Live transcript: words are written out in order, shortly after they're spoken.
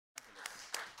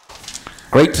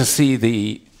Great to see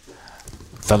the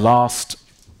last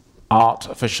art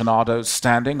aficionados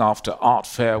standing after Art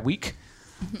Fair Week.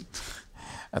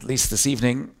 At least this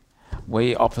evening,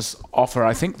 we offer,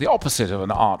 I think, the opposite of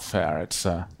an art fair. It's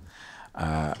a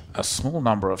small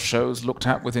number of shows looked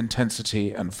at with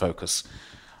intensity and focus,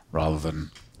 rather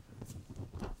than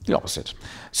the opposite.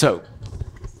 So,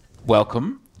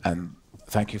 welcome, and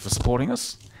thank you for supporting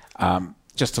us.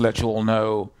 Just to let you all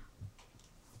know,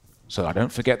 so I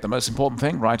don't forget the most important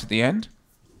thing right at the end,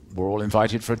 we're all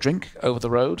invited for a drink over the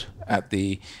road at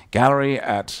the gallery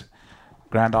at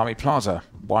Grand Army Plaza,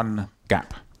 One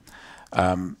Gap.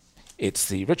 It's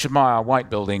the Richard Meyer White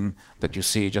building that you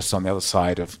see just on the other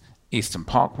side of Eastern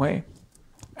Parkway,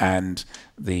 and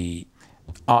the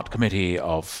art committee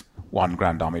of One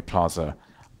Grand Army Plaza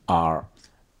are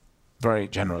very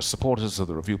generous supporters of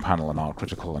the review panel and our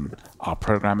critical and our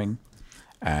programming.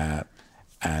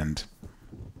 And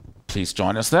please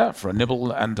join us there for a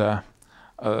nibble and a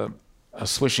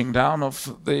swishing down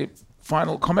of the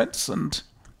final comments, and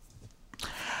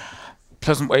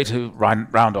pleasant way to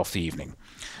round off the evening.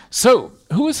 So,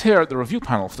 who is here at the review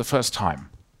panel for the first time?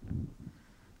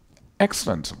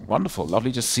 Excellent, wonderful,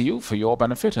 lovely to see you for your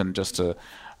benefit and just to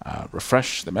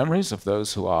refresh the memories of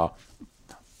those who are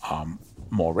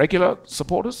more regular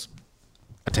supporters,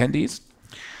 attendees.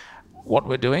 What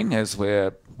we're doing is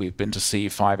we've been to see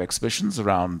 5 exhibitions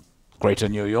around Greater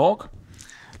New York.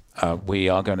 We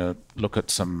are going to look at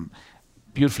some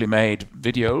beautifully made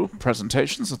video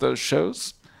presentations of those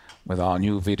shows with our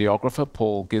new videographer,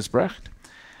 Paul Gisbrecht.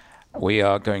 We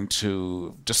are going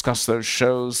to discuss those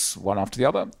shows one after the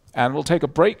other, and we'll take a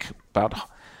break about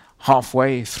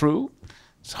halfway through.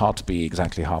 It's hard to be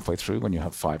exactly halfway through when you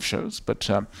have 5 shows, but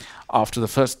after the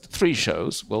first 3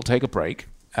 shows, we'll take a break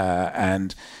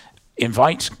and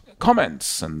invite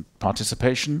comments and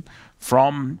participation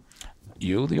from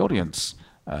you, the audience.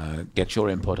 Get your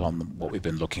input on what we've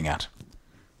been looking at.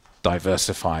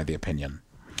 Diversify the opinion.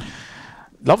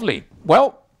 Lovely.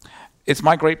 Well, it's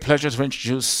my great pleasure to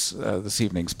introduce this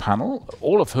evening's panel,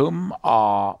 all of whom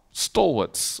are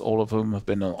stalwarts, all of whom have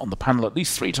been on the panel at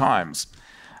least 3 times.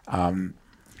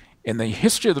 In the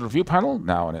history of the review panel,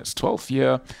 now in its 12th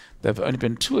year, there have only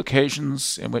been 2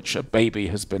 occasions in which a baby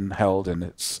has been held in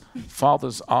its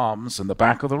father's arms in the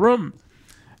back of the room.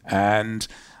 And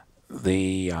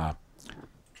the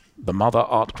mother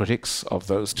art critics of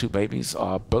those 2 babies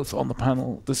are both on the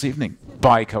panel this evening,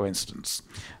 by coincidence.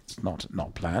 It's not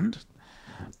planned.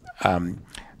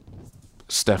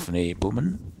 Stephanie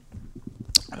Buhmann,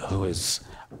 who is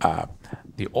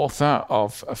the author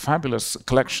of a fabulous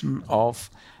collection of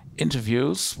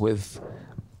interviews with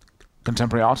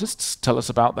contemporary artists. Tell us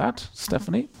about that,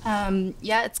 Stephanie.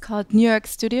 It's called New York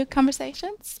Studio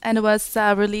Conversations, and it was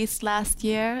released last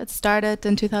year. It started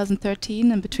in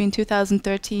 2013, and between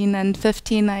 2013 and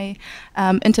 15, I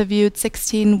interviewed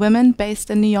 16 women based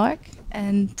in New York,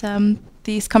 and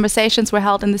these conversations were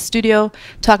held in the studio,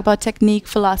 talk about technique,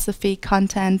 philosophy,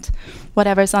 content,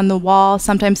 whatever's on the wall,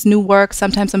 sometimes new work,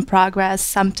 sometimes in progress,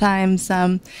 sometimes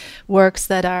works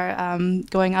that are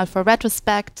going out for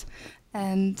retrospect.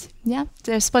 And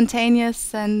they're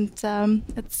spontaneous, and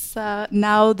it's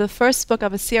now the first book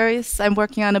of a series. I'm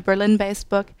working on a Berlin-based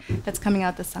book that's coming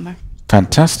out this summer.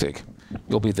 Fantastic.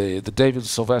 You'll be the David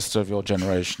Sylvester of your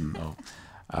generation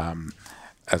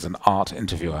as an artist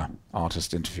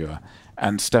interviewer.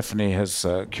 And Stephanie has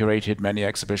curated many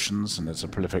exhibitions and is a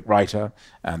prolific writer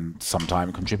and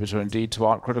sometime contributor indeed to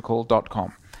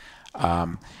artcritical.com.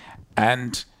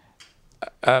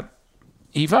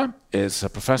 Eva is a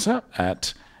professor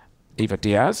Eva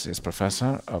Díaz is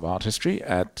professor of art history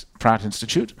at Pratt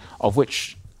Institute, of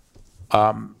which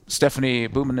Stephanie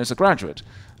Buhmann is a graduate.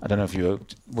 I don't know if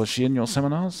was she in your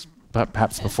seminars?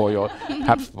 Perhaps before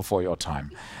your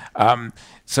time.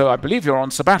 So I believe you're on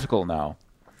sabbatical now.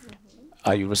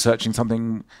 Are you researching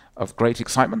something of great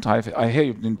excitement? I hear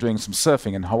you've been doing some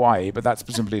surfing in Hawaii, but that's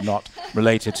presumably not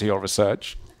related to your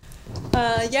research.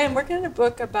 I'm working on a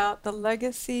book about the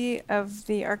legacy of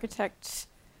the architect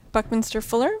Buckminster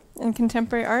Fuller in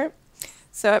contemporary art.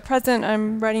 So at present,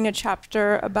 I'm writing a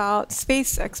chapter about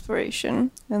space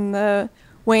exploration and the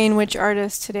way in which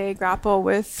artists today grapple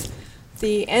with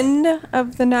the end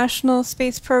of the national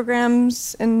space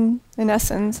programs in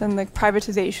essence, and the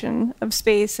privatization of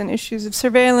space and issues of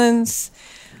surveillance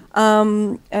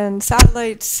and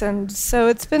satellites. And so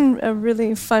it's been a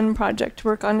really fun project to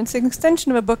work on. It's an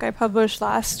extension of a book I published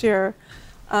last year,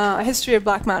 A History of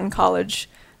Black Mountain College.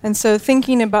 And so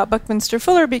thinking about Buckminster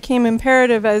Fuller became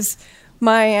imperative, as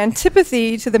my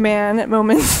antipathy to the man at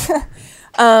moments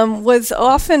was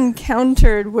often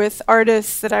countered with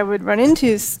artists that I would run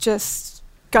into just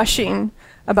gushing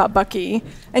about Bucky,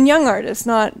 and young artists,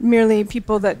 not merely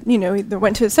people that either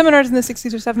went to his seminars in the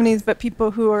 60s or 70s, but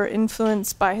people who are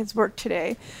influenced by his work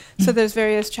today. So there's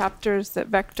various chapters that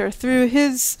vector through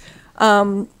his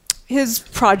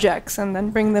projects and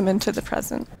then bring them into the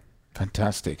present.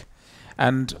 Fantastic.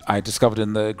 And I discovered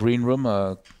in the green room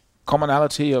a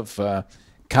commonality of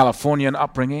Californian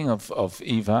upbringing of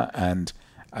Eva and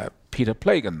Peter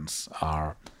Plagens,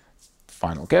 our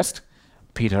final guest.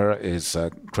 Peter is a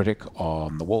critic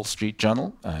on the Wall Street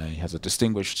Journal. He has a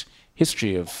distinguished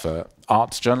history of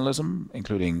arts journalism,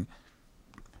 including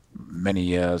many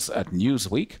years at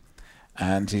Newsweek.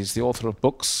 And he's the author of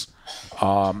books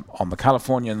on the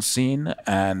Californian scene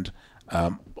and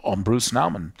on Bruce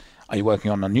Nauman. Are you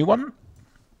working on a new one?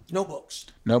 No books.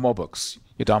 No more books.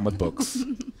 You're done with books.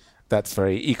 That's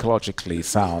very ecologically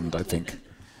sound, I think.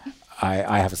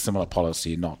 I have a similar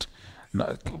policy, not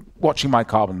watching my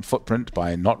carbon footprint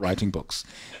by not writing books.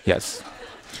 Yes.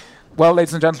 Well,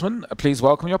 ladies and gentlemen, please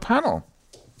welcome your panel.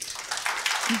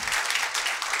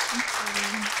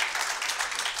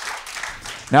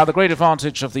 Now, the great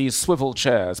advantage of these swivel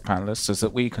chairs, panelists, is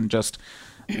that we can just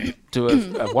do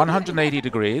a 180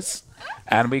 degrees,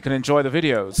 and we can enjoy the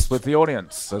videos with the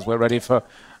audience as we're ready for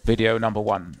video number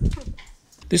 1.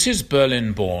 This is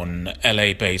Berlin-born,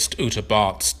 LA-based Uta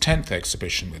Barth's 10th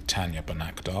exhibition with Tanya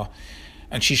Bonakdar,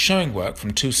 and she's showing work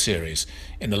from 2 series,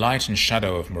 In the Light and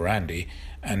Shadow of Morandi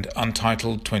and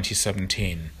Untitled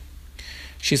 2017.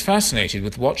 She's fascinated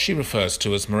with what she refers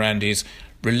to as Morandi's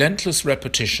relentless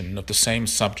repetition of the same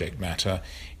subject matter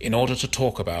in order to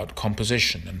talk about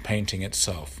composition and painting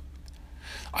itself.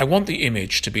 I want the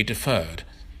image to be deferred.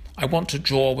 I want to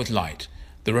draw with light,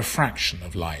 the refraction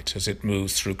of light as it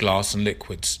moves through glass and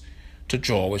liquids, to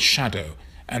draw with shadow,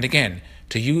 and again,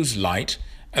 to use light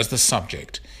as the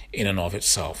subject in and of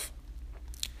itself.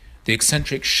 The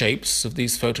eccentric shapes of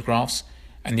these photographs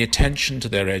and the attention to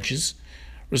their edges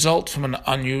result from an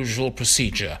unusual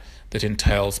procedure that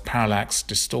entails parallax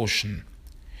distortion.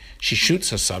 She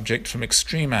shoots her subject from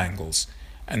extreme angles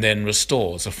and then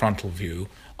restores a frontal view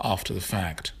after the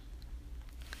fact.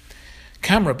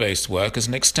 Camera-based work is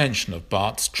an extension of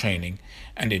Barth's training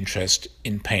and interest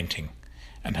in painting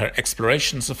and her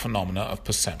explorations of phenomena of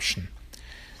perception.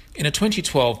 In a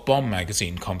 2012 Bomb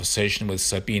magazine conversation with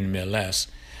Sabine Mirles,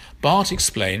 Barth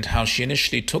explained how she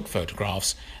initially took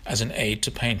photographs as an aid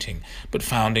to painting, but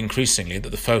found increasingly that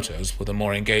the photos were the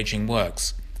more engaging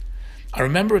works. I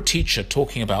remember a teacher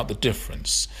talking about the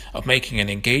difference of making an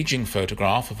engaging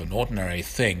photograph of an ordinary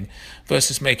thing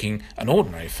versus making an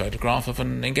ordinary photograph of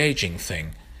an engaging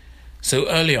thing. So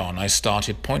early on I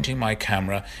started pointing my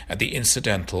camera at the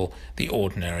incidental, the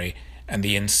ordinary, and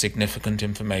the insignificant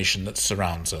information that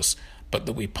surrounds us, but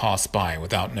that we pass by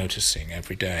without noticing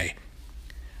every day.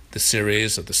 The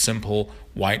series of the simple,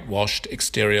 whitewashed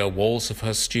exterior walls of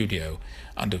her studio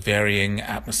under varying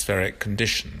atmospheric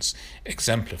conditions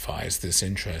exemplifies this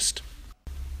interest.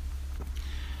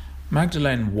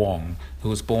 Magdalene Wong, who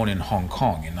was born in Hong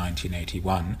Kong in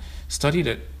 1981, studied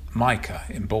at MICA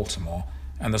in Baltimore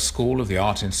and the School of the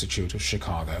Art Institute of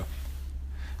Chicago.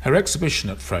 Her exhibition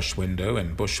at Fresh Window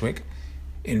in Bushwick,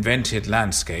 Invented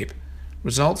Landscape,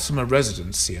 results from a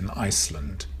residency in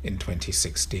Iceland in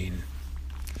 2016.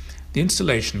 The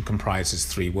installation comprises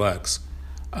 3 works: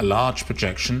 a large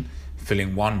projection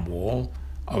filling one wall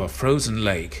of a frozen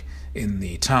lake in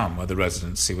the town where the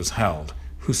residency was held,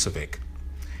 Husavik.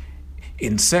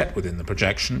 Inset within the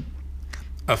projection,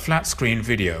 a flat-screen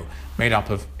video made up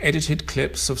of edited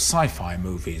clips of sci-fi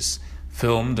movies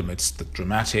filmed amidst the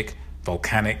dramatic,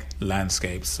 volcanic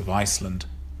landscapes of Iceland,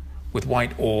 with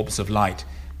white orbs of light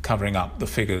covering up the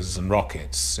figures and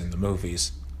rockets in the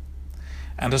movies,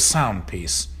 and a sound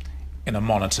piece in a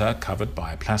monitor covered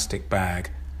by a plastic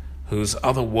bag whose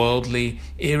otherworldly,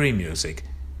 eerie music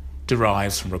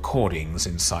derives from recordings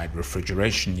inside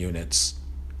refrigeration units.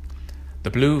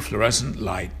 The blue fluorescent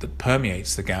light that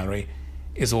permeates the gallery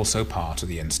is also part of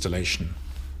the installation.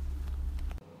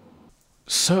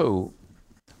 So,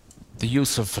 the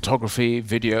use of photography,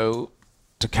 video,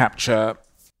 to capture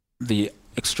the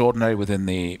extraordinary within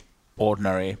the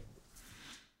ordinary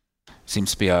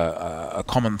seems to be a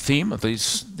common theme of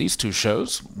these 2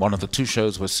 shows. One of the 2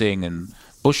 shows we're seeing in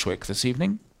Bushwick this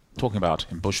evening,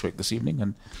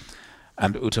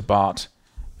 and Uta Barth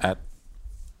at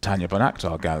Tanya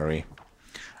Bonakdar Gallery.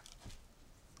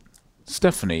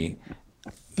 Stephanie,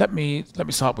 let me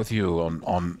start with you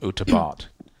on Uta Barth.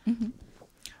 Mm-hmm.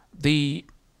 The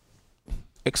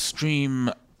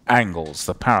extreme angles,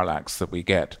 the parallax that we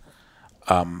get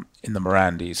in the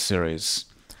Morandi series,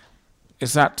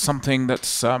 is that something that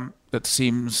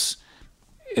seems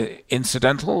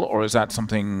incidental, or is that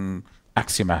something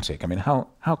axiomatic? I mean,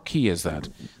 how key is that?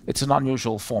 It's an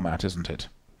unusual format, isn't it?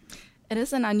 It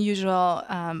is an unusual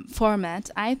format.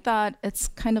 I thought it's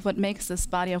kind of what makes this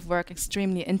body of work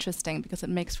extremely interesting, because it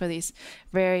makes for these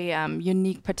very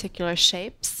unique particular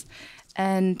shapes.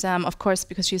 And of course,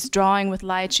 because she's drawing with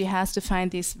light, she has to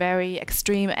find these very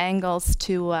extreme angles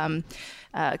to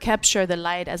capture the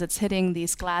light as it's hitting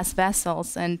these glass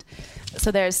vessels. And so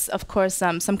there's, of course,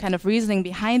 some kind of reasoning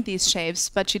behind these shapes,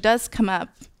 but she does come up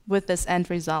with this end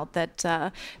result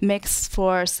that makes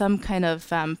for some kind of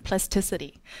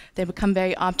plasticity. They become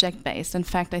very object-based. In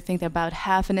fact, I think they're about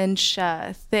half an inch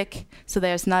thick, so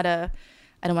there's not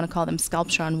I don't want to call them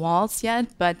sculpture on walls yet,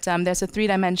 but there's a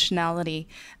three-dimensionality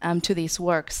to these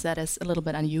works that is a little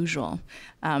bit unusual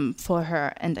for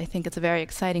her. And I think it's a very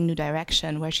exciting new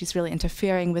direction where she's really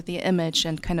interfering with the image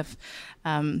and kind of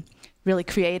really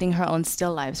creating her own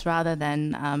still lives rather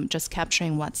than just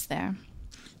capturing what's there.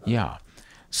 Yeah.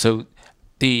 So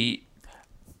the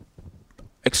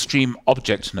extreme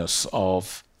objectness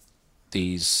of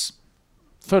these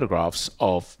photographs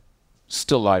of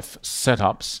still life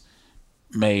setups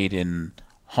made in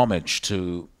homage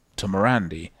to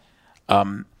Morandi.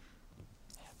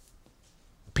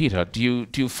 Peter, do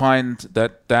you find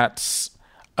that that's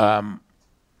a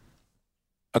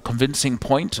convincing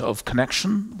point of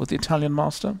connection with the Italian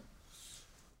master?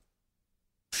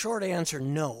 Short answer,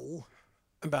 no,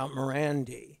 about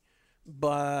Morandi.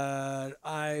 But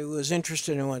I was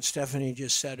interested in what Stephanie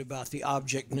just said about the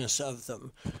objectness of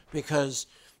them, because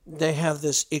they have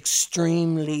this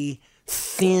extremely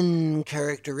thin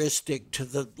characteristic to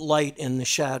the light and the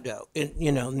shadow.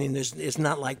 It's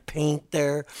not like paint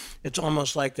there. It's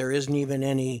almost like there isn't even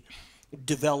any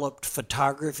developed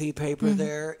photography paper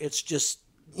there. It's just,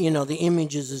 the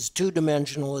image is as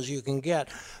two-dimensional as you can get.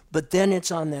 But then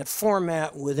it's on that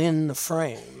format within the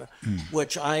frame,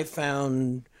 which I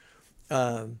found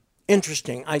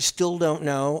interesting. I still don't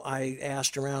know. I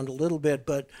asked around a little bit,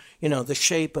 but, the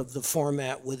shape of the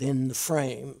format within the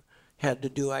frame had to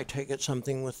do, I take it,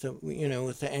 something with the,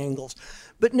 with the angles.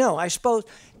 But no, I suppose,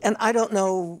 and I don't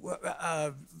know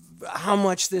how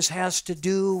much this has to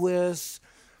do with,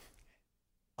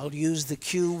 I'll use the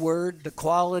Q word, the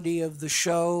quality of the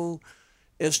show,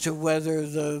 as to whether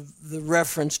the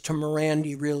reference to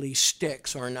Morandi really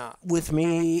sticks or not. With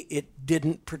me, it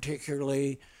didn't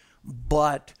particularly,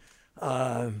 but,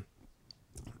 and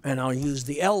I'll use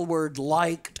the L word,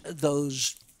 liked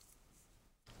those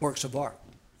works of art.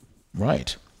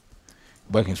 Right.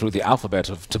 Working through the alphabet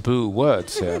of taboo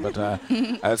words here, but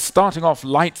starting off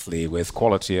lightly with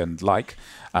quality and like,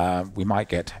 we might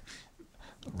get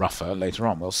rougher later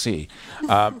on, we'll see.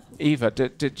 Eva,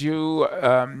 did you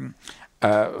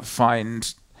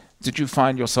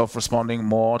find yourself responding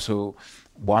more to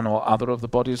one or other of the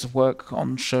bodies of work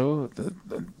on show?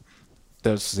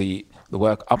 There's the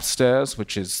work upstairs,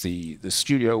 which is the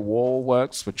studio wall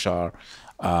works, which are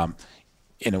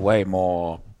in a way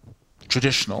more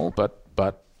traditional, but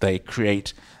they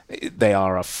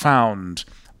are a found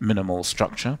minimal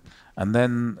structure, and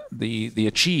then the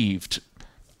achieved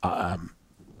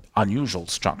unusual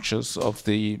structures of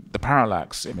the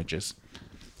parallax images.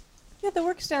 Yeah, the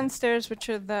works downstairs, which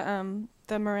are the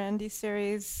Morandi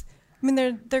series, I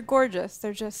mean, they're gorgeous.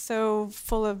 They're just so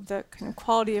full of the kind of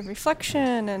quality of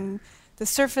reflection, and the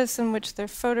surface in which they're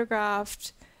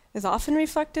photographed is often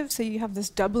reflective, so you have this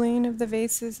doubling of the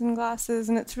vases and glasses,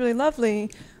 and it's really lovely.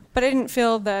 But I didn't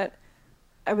feel that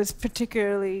I was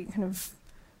particularly kind of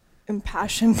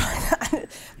impassioned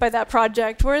by that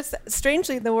project. Whereas,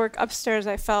 strangely, the work upstairs,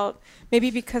 I felt, maybe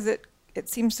because it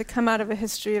seems to come out of a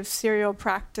history of serial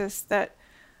practice that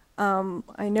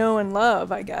I know and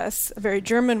love, I guess, a very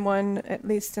German one, at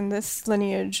least in this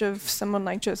lineage of someone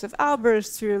like Joseph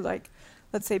Albers, through, like,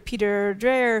 let's say Peter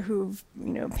Dreyer, who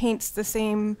paints the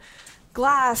same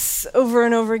glass over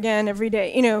and over again every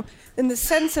day, in the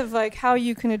sense of like how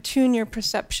you can attune your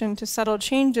perception to subtle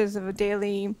changes of a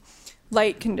daily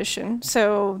light condition.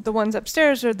 So the ones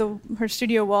upstairs are her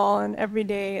studio wall, and every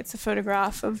day it's a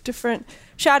photograph of different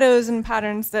shadows and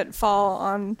patterns that fall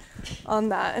on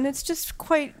that. And it's just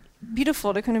quite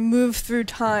beautiful to kind of move through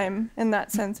time in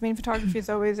that sense. I mean, photography is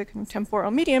always a kind of temporal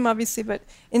medium, obviously, but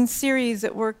in series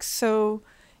it works so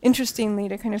interestingly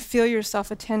to kind of feel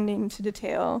yourself attending to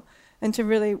detail and to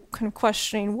really kind of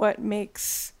questioning what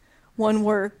makes one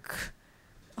work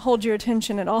hold your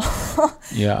attention at all.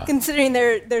 Yeah. Considering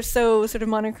they're so sort of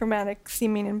monochromatic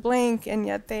seeming and blank, and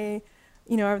yet they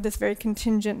are this very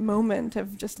contingent moment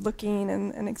of just looking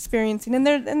and experiencing. And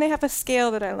they have a scale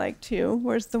that I like too,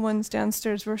 whereas the ones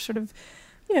downstairs were sort of,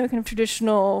 kind of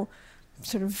traditional,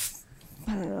 sort of,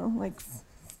 I don't know, like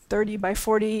 30 by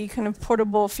 40 kind of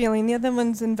portable feeling. The other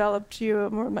ones enveloped you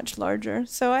were much larger.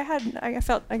 So I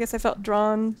guess I felt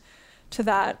drawn to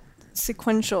that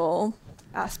sequential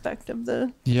aspect of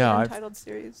the Untitled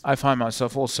series. I find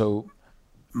myself also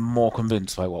more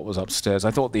convinced by what was upstairs.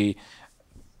 I thought the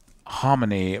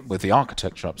harmony with the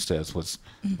architecture upstairs was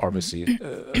obviously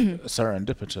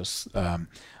serendipitous,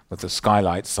 with the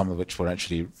skylights, some of which were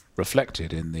actually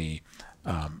reflected in the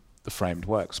framed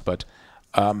works. But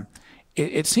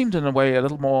it seemed in a way a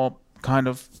little more kind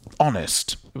of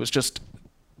honest. It was just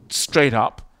straight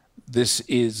up, this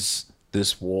is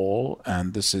this wall,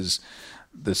 and this is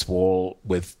this wall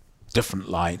with different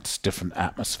lights, different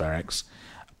atmospherics.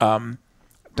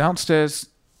 Downstairs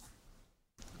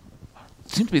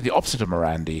seemed to be the opposite of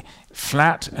Morandi,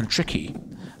 flat and tricky.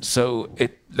 So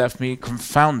it left me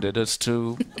confounded as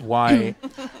to why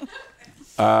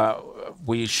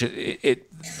we should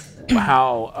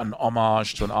how an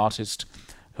homage to an artist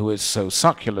who is so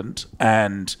succulent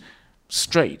and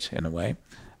straight in a way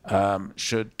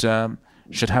should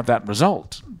have that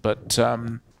result. But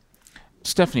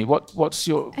Stephanie, what's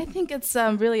your... I think it's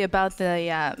really about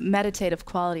the meditative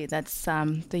quality that's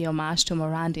the homage to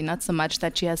Morandi, not so much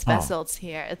that she has vessels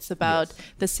here. It's about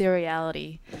the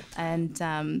seriality,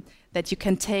 and that you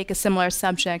can take a similar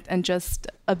subject and just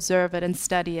observe it and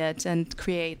study it and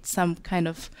create some kind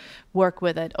of work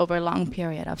with it over a long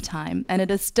period of time. And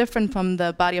it is different from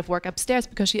the body of work upstairs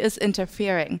because she is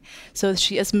interfering. So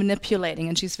she is manipulating,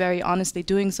 and she's very honestly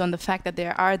doing so. And the fact that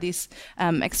there are these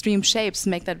extreme shapes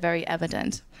make that very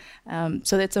evident.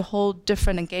 So it's a whole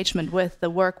different engagement with the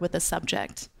work, with the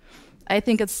subject. I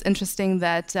think it's interesting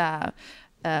that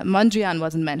Mondrian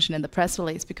wasn't mentioned in the press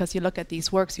release, because you look at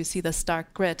these works, you see the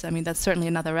stark grit. I mean, that's certainly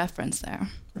another reference there,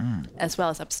 as well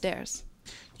as upstairs.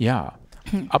 Yeah.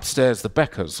 Upstairs, the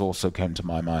Beckers also came to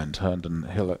my mind, Herndon,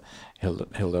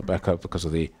 Hilda Becker, because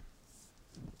of the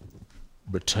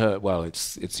return. Well,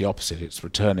 it's the opposite. It's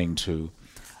returning to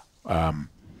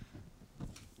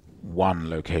one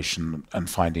location and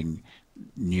finding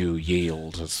new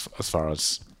yield as far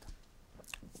as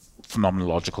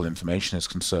phenomenological information is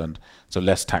concerned. So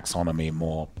less taxonomy,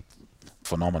 more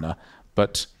phenomena.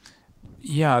 But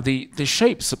yeah, the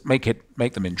shapes make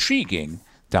them intriguing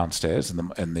downstairs in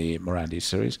the Morandi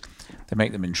series. They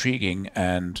make them intriguing,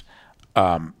 and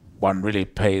one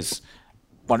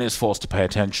is forced to pay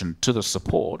attention to the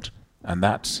support, and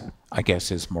that, I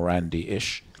guess, is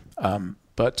Morandi-ish.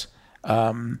 But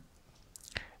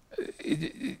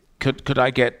could I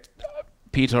get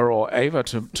Peter or Eva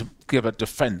to give a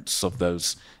defense of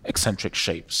those eccentric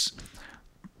shapes?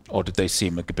 Or did they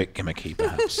seem a bit gimmicky,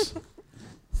 perhaps?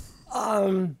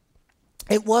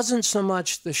 It wasn't so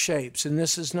much the shapes, and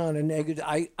this is not a negative.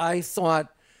 I thought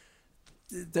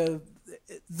the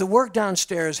work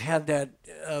downstairs had that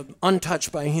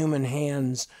untouched by human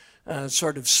hands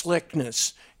sort of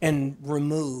slickness and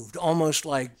removed, almost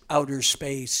like outer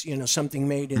space, something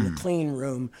made in the clean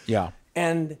room. Yeah.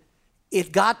 And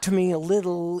it got to me a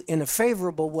little in a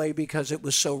favorable way because it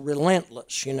was so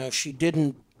relentless. She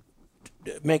didn't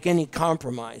make any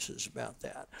compromises about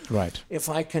that. Right. If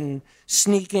I can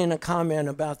sneak in a comment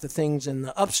about the things in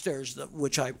the upstairs,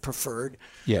 which I preferred.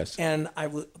 Yes. And I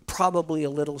was probably a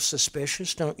little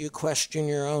suspicious. Don't you question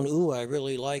your own, I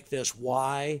really like this.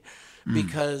 Why?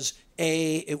 Because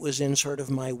it was in sort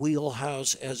of my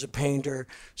wheelhouse as a painter.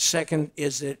 Second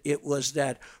is that it was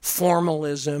that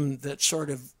formalism that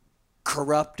sort of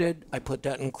corrupted, I put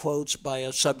that in quotes, by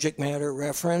a subject matter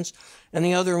reference. And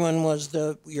the other one was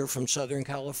you're from Southern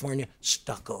California,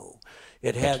 stucco.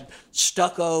 It had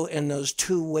stucco and those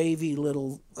two wavy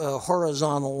little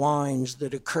horizontal lines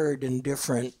that occurred in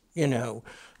different,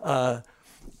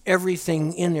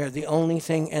 everything in there. The only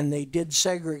thing, and they did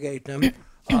segregate them,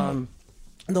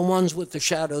 the ones with the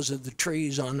shadows of the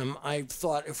trees on them, I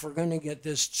thought if we're going to get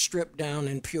this stripped down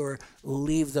and pure,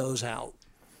 leave those out.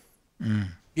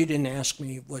 You didn't ask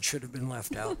me what should have been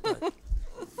left out, but...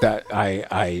 That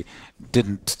I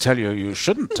didn't tell you. You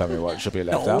shouldn't tell me what should be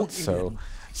left out.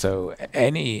 So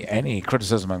any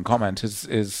criticism and comment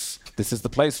is this is the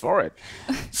place for it.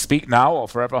 Speak now or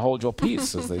forever hold your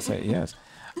peace, as they say. Yes.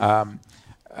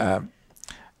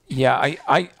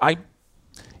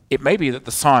 It may be that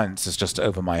the science is just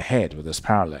over my head with this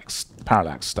parallax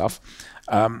stuff,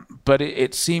 but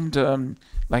it seemed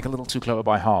like a little too clever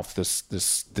by half. This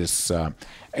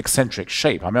eccentric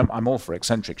shape. I'm all for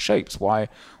eccentric shapes. Why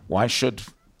should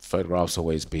photographs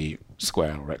always be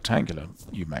square or rectangular?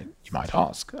 You might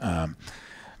ask,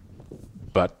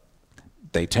 but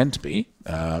they tend to be.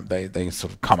 They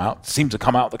sort of seem to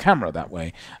come out the camera that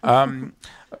way.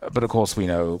 But of course we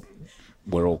know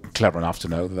we're all clever enough to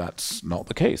know that that's not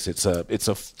the case. It's a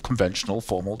conventional,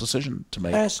 formal decision to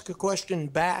make. Ask a question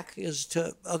back as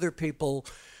to other people.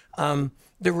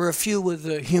 There were a few with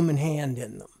a human hand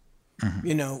in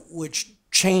them, which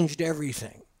changed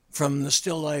everything from the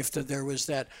still life that there was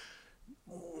that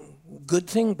good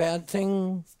thing, bad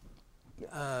thing.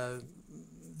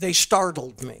 They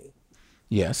startled me.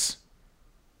 Yes.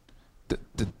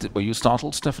 Were you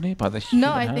startled, Stephanie, by the human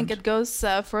No, I hand? think it goes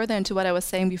further into what I was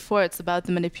saying before. It's about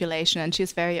the manipulation, and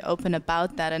she's very open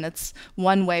about that. And it's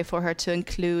one way for her to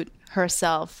include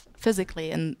herself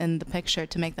physically in the picture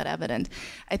to make that evident.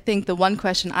 I think the one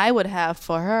question I would have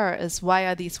for her is, why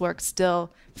are these works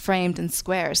still framed in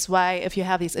squares? Why, if you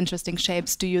have these interesting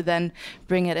shapes, do you then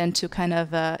bring it into kind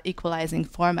of a equalizing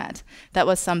format? That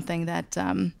was something that,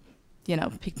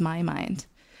 piqued my mind.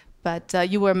 But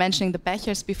you were mentioning the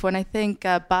Bechers before, and I think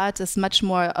Barth is much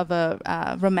more of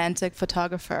a romantic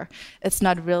photographer. It's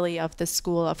not really of the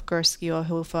school of Gursky or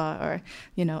Hofer or,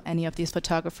 any of these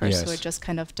photographers who are just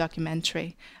kind of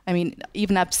documentary. I mean,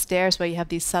 even upstairs where you have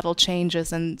these subtle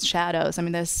changes and shadows, I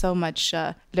mean, there's so much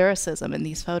lyricism in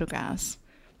these photographs.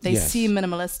 They seem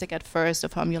minimalistic at first or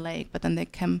formulaic, but then they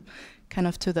come kind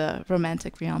of to the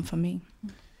romantic realm for me.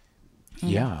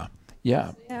 Yeah.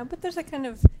 Yeah, but there's a kind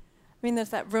of... there's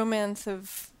that romance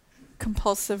of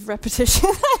compulsive repetition,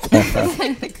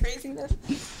 the craziness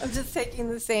of just taking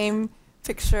the same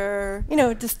picture,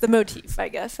 just the motif, I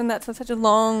guess. And that's such a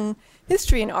long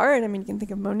history in art. I mean, you can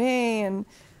think of Monet and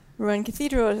Rouen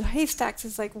Cathedral, haystacks.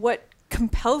 Is like, what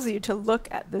compels you to look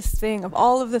at this thing? Of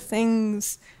all of the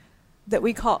things that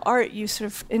we call art, you sort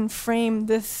of enframe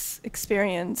this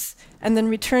experience and then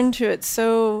return to it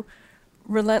so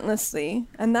relentlessly,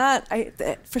 and that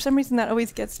for some reason that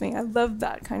always gets me. I love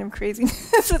that kind of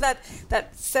craziness. So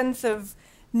that sense of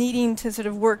needing to sort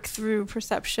of work through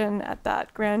perception at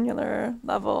that granular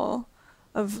level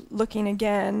of looking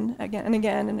again and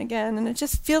again, and it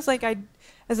just feels like I,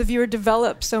 as a viewer,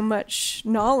 develop so much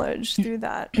knowledge through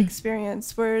that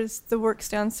experience. Whereas the works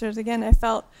downstairs, again, I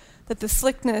felt that the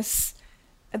slickness,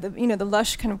 the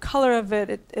lush kind of color of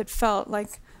it felt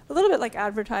like a little bit like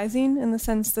advertising, in the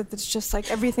sense that it's just like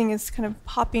everything is kind of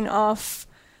popping off,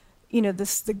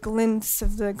 the glints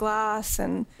of the glass,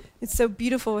 and it's so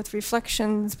beautiful with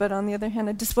reflections. But on the other hand,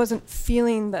 I just wasn't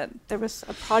feeling that there was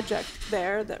a project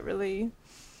there that really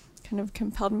kind of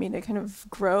compelled me to kind of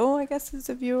grow, I guess, as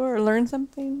a viewer, or learn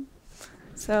something.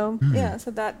 So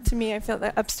so that, to me, I felt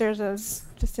that upstairs I was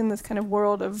just in this kind of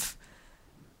world of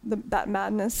that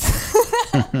madness.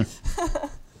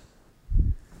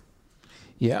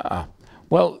 Yeah.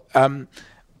 Well,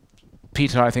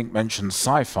 Peter, I think, mentioned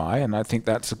sci-fi, and I think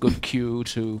that's a good cue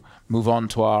to move on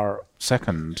to our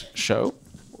second show.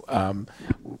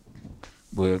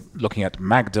 We're looking at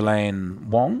Magdalene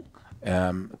Wong,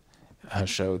 her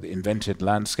show, The Invented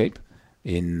Landscape,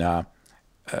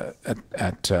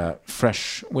 at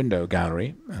Fresh Window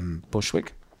Gallery in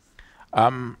Bushwick.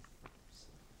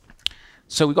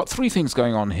 So we've got three things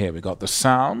going on here. We've got the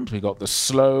sound, we've got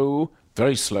the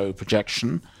very slow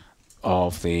projection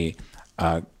of the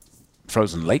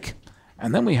frozen lake,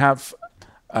 and then we have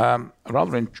a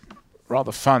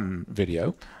rather fun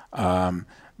video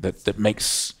that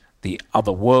makes the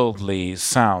otherworldly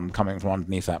sound coming from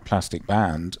underneath that plastic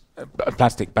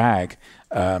bag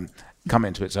come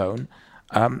into its own.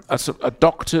 A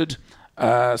doctored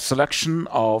selection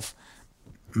of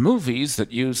movies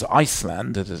that use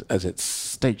Iceland as its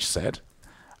stage set,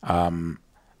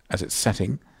 as its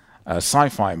setting,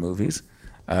 sci-fi movies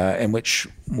in which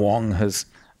Wong has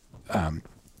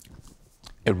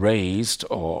erased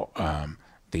or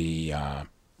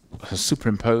has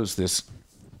superimposed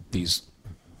these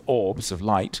orbs of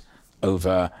light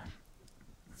over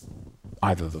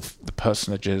either the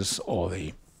personages or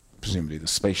presumably the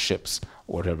spaceships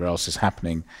or whatever else is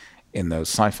happening in those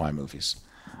sci-fi movies.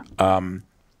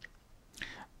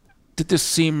 Did this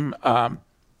seem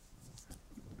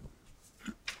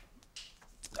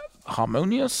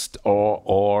harmonious,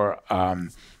 or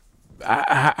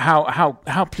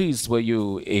how pleased were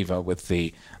you, Eva, with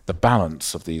the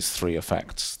balance of these three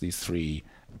effects, these three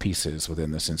pieces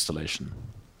within this installation?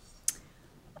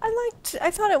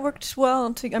 I thought it worked well.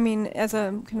 As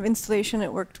a kind of installation,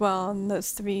 it worked well, and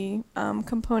those three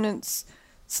components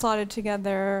slotted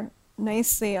together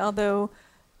nicely. Although,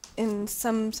 in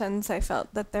some sense, I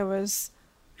felt that there was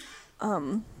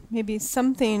maybe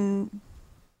something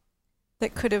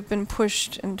that could have been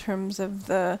pushed in terms of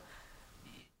the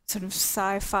sort of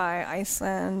sci-fi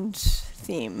Iceland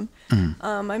theme.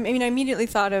 I immediately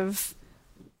thought of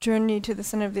Journey to the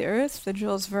Center of the Earth, the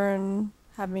Jules Verne,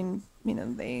 having,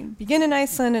 they begin in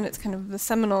Iceland, and it's kind of the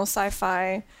seminal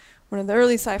sci-fi one of the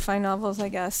early sci-fi novels, I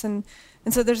guess. And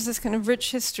so there's this kind of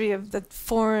rich history of the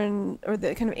foreign, or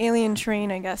the kind of alien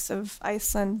terrain, I guess, of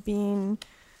Iceland being,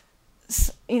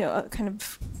 kind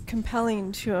of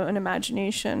compelling to an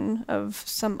imagination of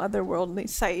some otherworldly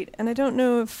site. And I don't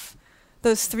know if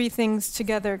those three things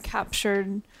together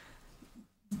captured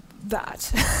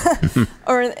that.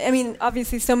 Or, I mean,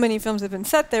 obviously so many films have been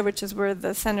set there, which is where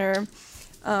the center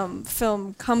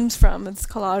film comes from. It's a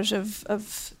collage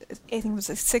of I think it was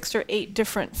like 6 or 8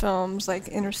 different films, like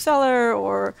Interstellar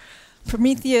or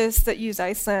Prometheus, that use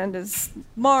Iceland as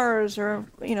Mars or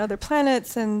other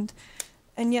planets, and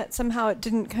yet somehow it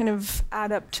didn't kind of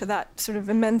add up to that sort of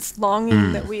immense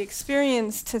longing that we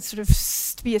experienced to sort of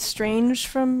to be estranged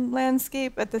from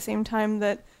landscape, at the same time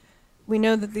that we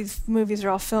know that these movies are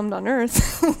all filmed on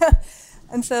Earth.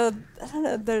 And so, I don't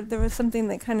know, there was something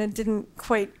that kind of didn't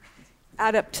quite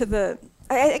add up to the...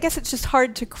 I guess it's just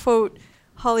hard to quote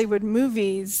Hollywood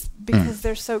movies because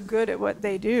they're so good at what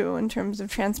they do in terms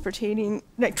of transporting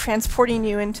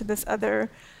you into this other,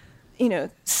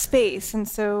 space. And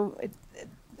so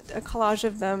a collage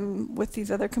of them with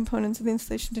these other components of the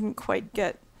installation didn't quite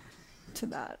get to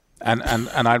that. And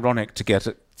ironic to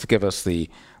give us the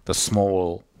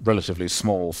small, relatively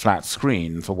small, flat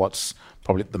screen for what's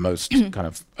probably the most kind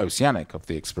of oceanic of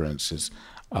the experiences.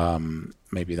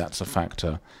 Maybe that's a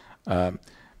factor.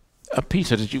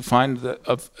 Peter, did you find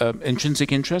of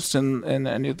intrinsic interest in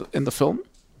the film,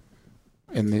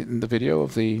 in the video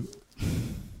of the?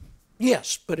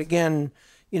 Yes, but again,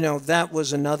 that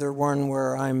was another one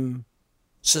where I'm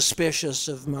suspicious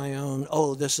of my own.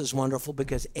 Oh, this is wonderful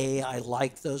because I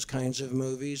like those kinds of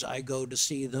movies. I go to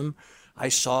see them. I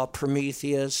saw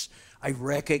Prometheus. I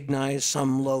recognize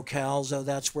some locales. Oh,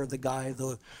 that's where the guy,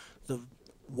 the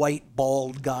white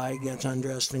bald guy, gets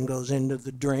undressed and goes into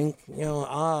the drink.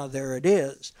 There it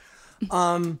is.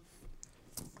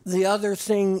 The other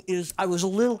thing is, I was a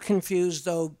little confused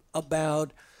though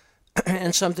about,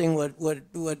 and something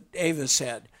what Eva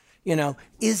said.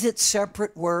 Is it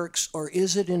separate works or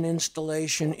is it an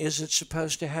installation? Is it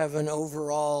supposed to have an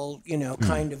overall,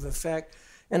 kind of effect?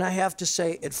 And I have to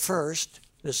say, at first,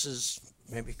 this is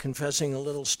maybe confessing a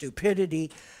little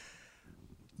stupidity,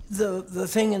 the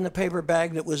thing in the paper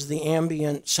bag that was the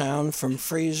ambient sound from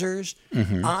freezers,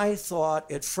 I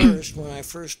thought at first, when I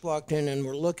first walked in and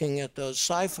were looking at those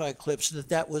sci-fi clips,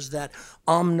 that was that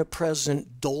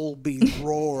omnipresent Dolby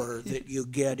roar that you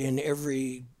get in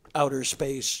every outer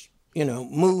space,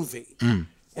 movie.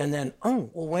 And then,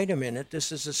 wait a minute,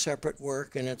 this is a separate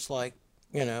work, and it's like,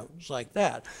 it's like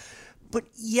that. But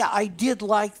yeah, I did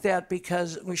like that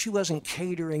because she wasn't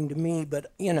catering to me,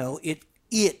 but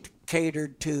it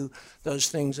catered to those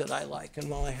things that I like. And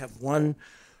while I have one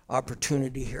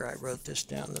opportunity here, I wrote this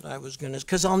down that I was going to,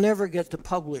 because I'll never get to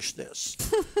publish this.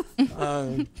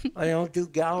 I don't do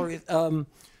gallery. The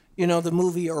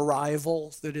movie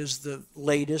Arrival, that is the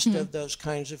latest of those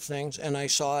kinds of things, and I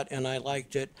saw it and I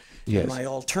liked it. Yes. And my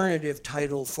alternative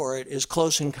title for it is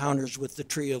Close Encounters with the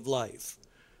Tree of Life.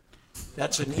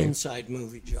 That's an inside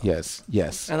movie joke.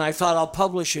 Yes. And I thought I'll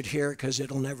publish it here because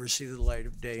it'll never see the light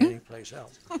of day anyplace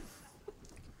else.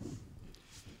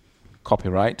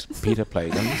 Copyright, Peter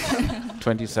Plagens,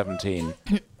 2017,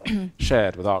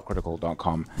 shared with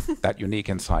artcritical.com, that unique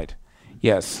insight.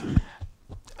 Yes.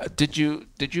 Did you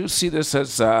see this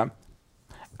as an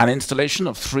installation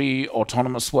of 3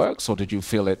 autonomous works, or did you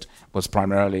feel it was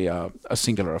primarily a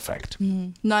singular effect?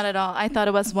 Not at all. I thought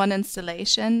it was one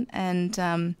installation,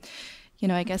 and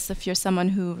I guess if you're someone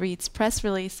who reads press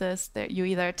releases, you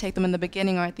either take them in the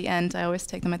beginning or at the end. I always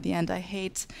take them at the end. I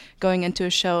hate going into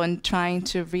a show and trying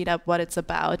to read up what it's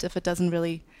about if it doesn't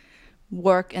really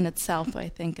work in itself. I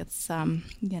think it's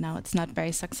it's not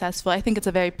very successful. I think it's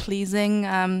a very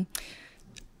pleasing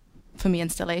for me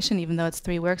installation, even though it's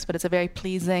 3 works, but it's a very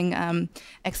pleasing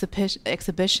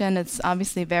exhibition. It's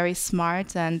obviously very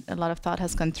smart, and a lot of thought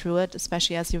has gone through it,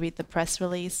 especially as you read the press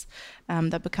release.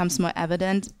 That becomes more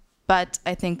evident. But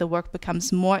I think the work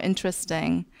becomes more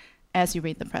interesting as you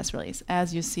read the press release,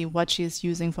 as you see what she's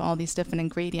using for all these different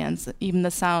ingredients, even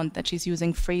the sound that she's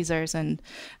using freezers and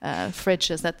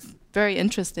fridges. That's very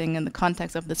interesting in the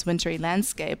context of this wintry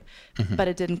landscape, but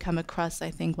it didn't come across, I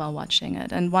think, while watching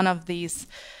it. And one of these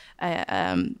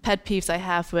pet peeves I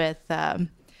have with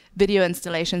video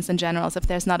installations in general is if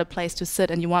there's not a place to sit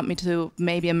and you want me to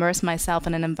maybe immerse myself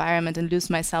in an environment and lose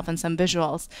myself in some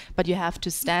visuals, but you have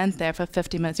to stand there for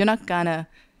 50 minutes, you're not gonna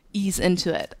ease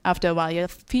into it. After a while your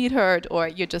feet hurt, or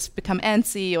you just become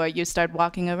antsy, or you start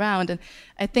walking around, and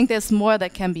I think there's more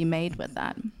that can be made with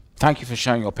that. Thank you for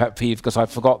sharing your pet peeve, because I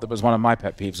forgot that was one of my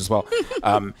pet peeves as well.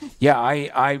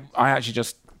 I actually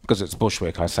just because it's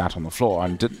Bushwick, I sat on the floor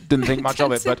and didn't think much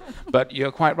of it. But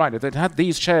you're quite right. If it had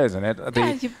these chairs in it,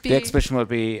 the exhibition would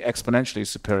be exponentially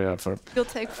superior. You'll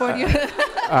take 40. You'll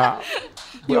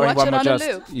watch it on a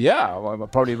loop. Yeah, well, I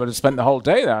probably would have spent the whole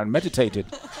day there and meditated.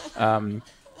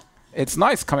 It's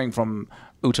nice coming from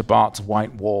Uta Bart's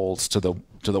white walls to the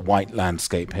white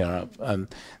landscape here.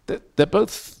 They're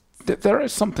both. There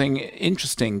is something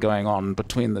interesting going on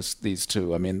between these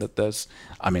two. I mean,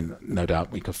 no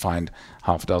doubt we could find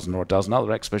half a dozen or a dozen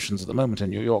other exhibitions at the moment in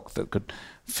New York that could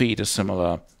feed a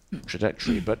similar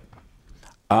trajectory. But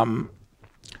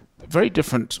very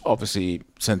different, obviously,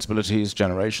 sensibilities,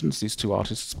 generations, these two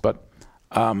artists, but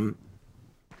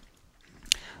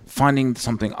finding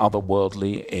something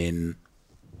otherworldly in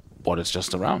what is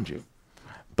just around you.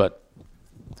 But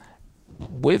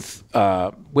with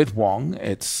Wong,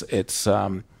 it's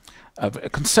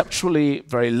conceptually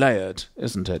very layered,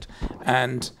 isn't it?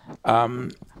 And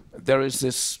there is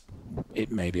this.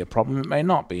 It may be a problem, it may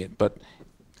not be, but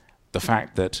the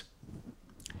fact that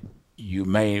you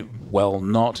may well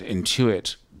not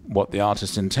intuit what the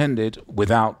artist intended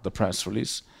without the press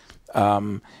release,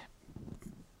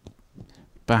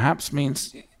 perhaps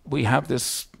means we have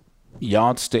this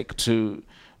yardstick to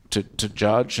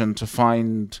judge and to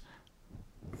find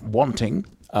wanting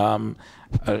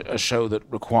a show that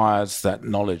requires that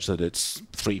knowledge that it's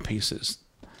three pieces.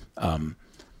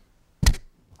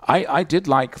 I did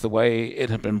like the way it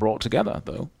had been brought together,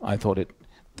 though. I thought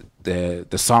the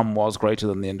sum was greater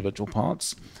than the individual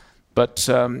parts, but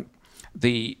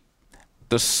the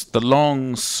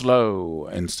long slow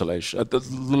installation, the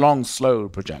long slow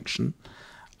projection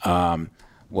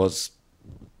was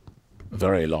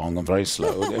very long and very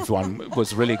slow. If one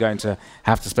was really going to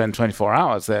have to spend 24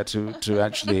 hours there to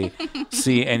actually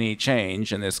see any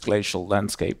change in this glacial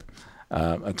landscape,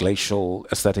 a glacial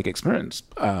aesthetic experience,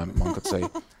 one could say.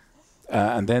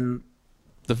 And then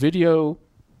the video,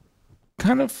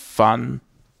 kind of fun,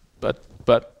 but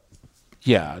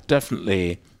yeah,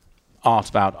 definitely art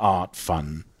about art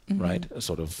fun, right? A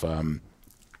sort of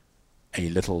a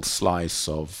little slice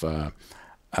of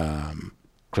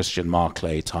Christian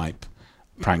Marclay type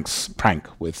prank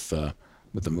with the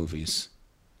movies.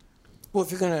 Well,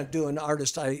 if you're going to do an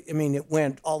artist, I mean, it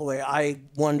went all the way. I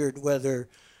wondered whether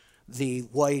the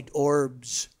white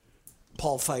orbs,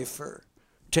 Paul Pfeiffer,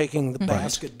 taking the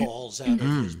basketballs out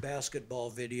of his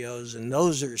basketball videos, and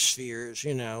those are spheres,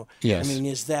 you know. Yes. I mean,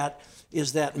 is that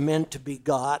meant to be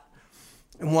got?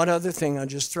 And one other thing I'll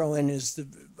just throw in is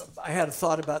I had a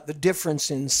thought about the difference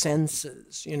in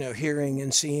senses, you know, hearing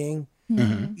and seeing.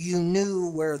 You knew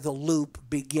where the loop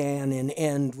began and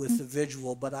end with the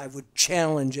visual, but I would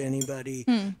challenge anybody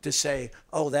to say,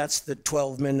 oh, that's the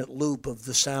 12-minute loop of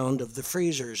the sound of the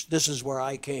freezers. This is where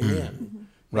I came in.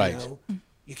 Right. You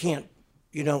know?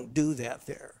 You don't do that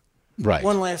there. Right.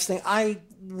 One last thing. I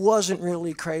wasn't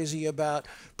really crazy about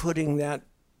putting that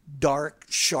dark,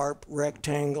 sharp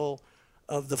rectangle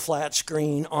of the flat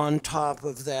screen on top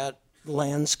of that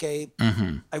landscape.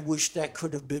 I wish that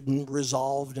could have been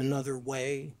resolved another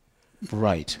way.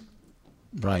 Right.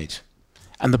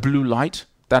 And the blue light,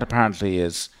 that apparently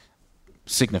is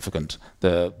significant.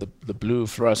 The blue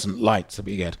fluorescent light that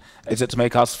we get, is it to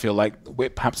make us feel like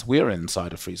perhaps we're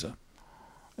inside a freezer?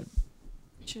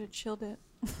 Should have chilled it.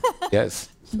 Yes,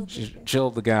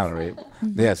 chilled the gallery.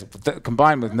 Yes,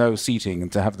 combined with no seating,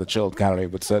 and to have the chilled gallery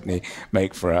would certainly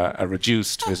make for a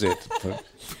reduced visit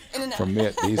from me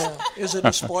at least. Is it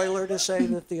a spoiler to say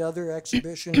that the other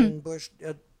exhibition in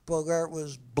at Bogart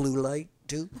was blue light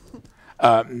too?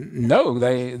 No,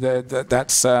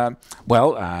 that's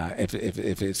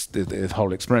if it's the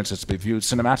whole experience is to be viewed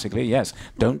cinematically, yes.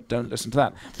 Don't listen to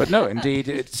that. But no, indeed,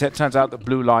 it turns out that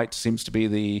blue light seems to be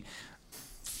the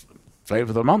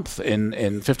flavor of the month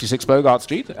in 56 Bogart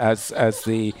Street, as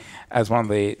one of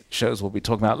the shows we'll be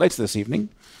talking about later this evening.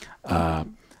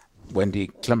 Wendy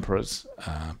Klemperer's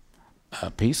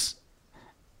piece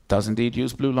does indeed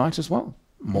use blue light as well,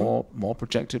 more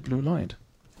projected blue light.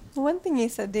 One thing you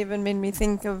said, David, made me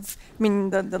think of,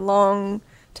 the long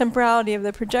temporality of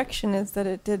the projection is that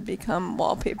it did become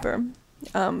wallpaper,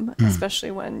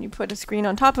 especially when you put a screen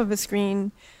on top of a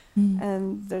screen,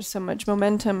 and there's so much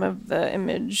momentum of the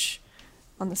image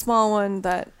on the small one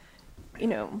that,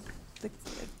 it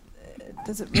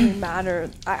doesn't really matter.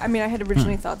 I had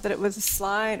originally thought that it was a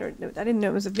slide, or I didn't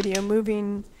know it was a video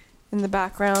moving in the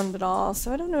background at all,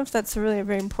 so I don't know if that's really a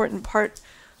very important part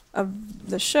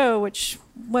of the show, which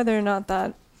whether or not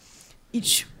that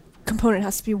each component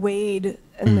has to be weighed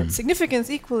and its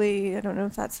significance equally, I don't know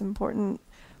if that's important.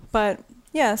 But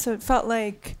yeah, so it felt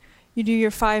like you do your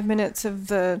 5 minutes of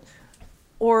the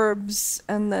orbs,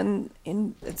 and then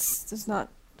there's not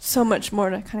so much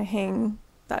more to kind of hang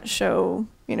that show,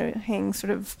 hang sort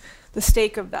of the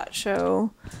stake of that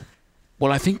show.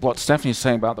 Well, I think what Stephanie is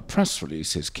saying about the press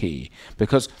release is key,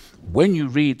 because when you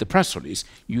read the press release,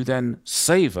 you then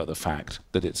savor the fact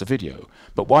that it's a video.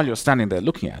 But while you're standing there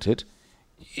looking at it,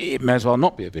 it may as well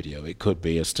not be a video. It could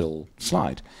be a still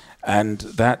slide. And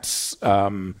that's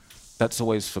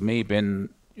always, for me, been,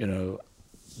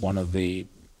 one of the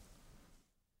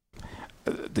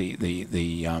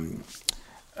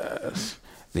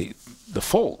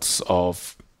faults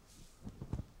of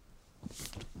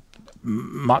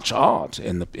much art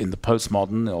in the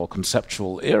postmodern or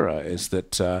conceptual era, is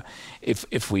that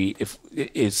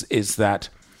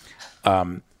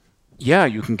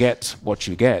you can get what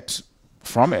you get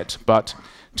from it, but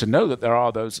to know that there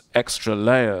are those extra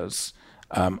layers,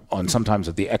 and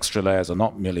sometimes the extra layers are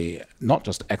not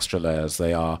just extra layers,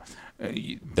 they are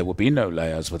there would be no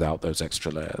layers without those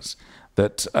extra layers.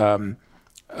 That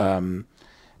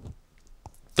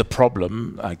the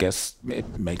problem, I guess, it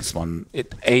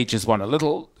ages one a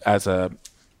little as a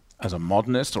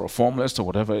modernist or a formalist or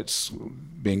whatever it's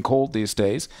being called these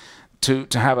days, to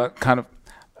have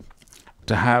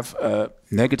a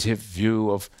negative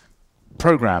view of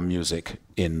program music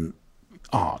in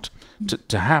art,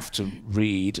 to have to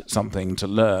read something to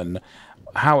learn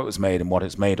how it was made and what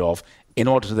it's made of in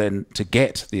order to then to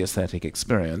get the aesthetic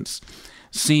experience,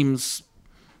 seems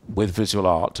with visual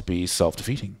art to be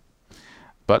self-defeating.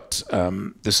 But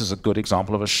this is a good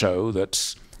example of a show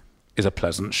that is a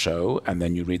pleasant show, and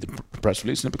then you read the press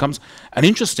release and it becomes an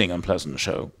interesting and pleasant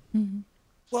show. Mm-hmm.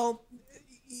 Well,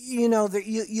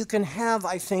 you can have,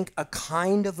 I think, a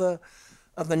kind of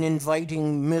an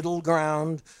inviting middle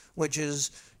ground, which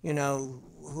is,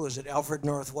 who is it, Alfred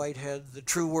North Whitehead, the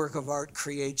true work of art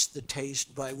creates the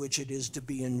taste by which it is to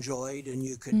be enjoyed, and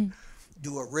you could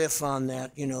do a riff on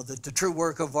that, that the true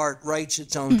work of art writes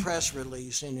its own press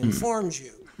release and informs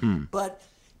you. But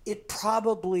it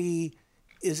probably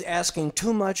is asking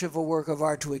too much of a work of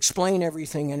art to explain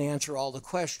everything and answer all the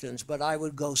questions. But I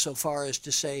would go so far as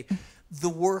to say the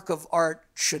work of art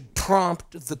should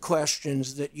prompt the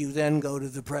questions that you then go to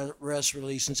the press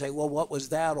release and say, well, what was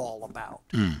that all about?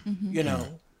 And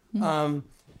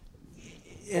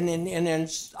then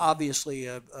obviously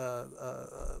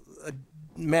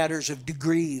matters of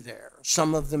degree there.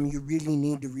 Some of them you really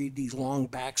need to read these long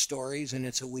backstories, and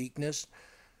it's a weakness.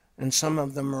 And some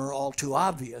of them are all too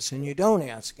obvious, and you don't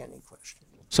ask any questions.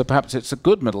 So perhaps it's a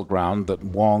good middle ground that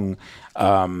Wong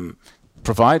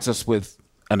provides us with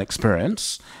an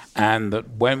experience, and that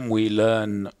when we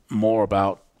learn more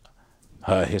about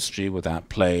her history with that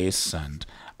place and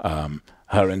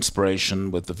her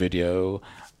inspiration with the video,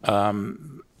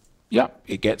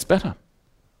 it gets better.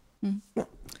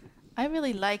 I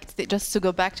really liked, just to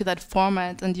go back to that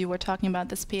format, and you were talking about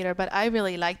this, Peter, but I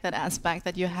really liked that aspect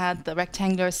that you had the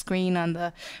rectangular screen and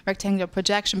the rectangular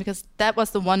projection, because that was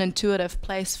the one intuitive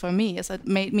place for me. So it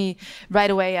made me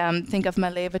right away think of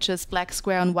Malevich's black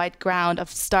square on white ground of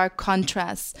stark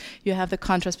contrast. You have the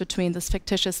contrast between this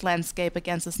fictitious landscape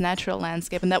against this natural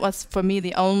landscape, and that was for me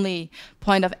the only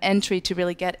point of entry to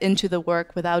really get into the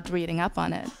work without reading up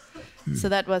on it. So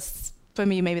that was, for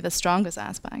me, maybe the strongest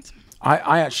aspect.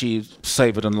 I actually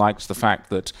savoured and liked the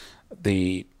fact that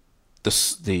the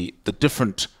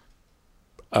different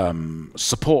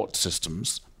support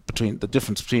systems, between the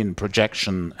difference between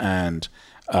projection and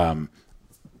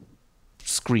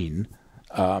screen,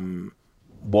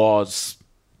 was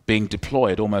being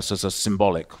deployed almost as a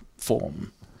symbolic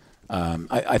form.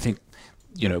 I think,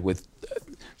 with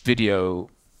video,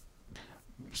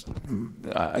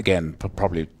 again,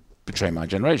 probably betray my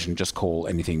generation, just call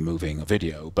anything moving a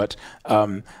video. But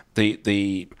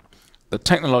the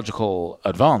technological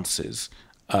advances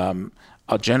are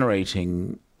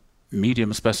generating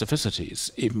medium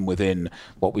specificities, even within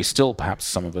what we still perhaps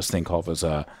some of us think of as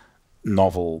a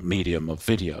novel medium of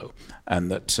video.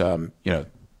 And that,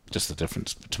 just the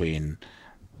difference between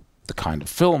the kind of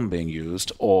film being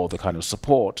used or the kind of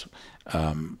support,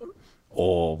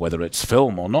 or whether it's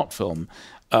film or not film.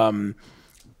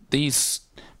 These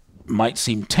might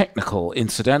seem technical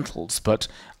incidentals, but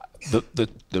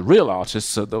the real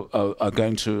artists are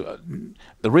going to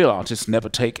the real artists never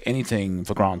take anything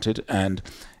for granted and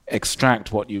extract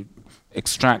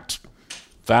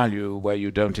value where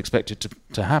you don't expect it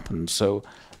to happen. So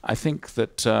I think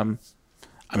that I'm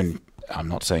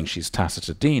not saying she's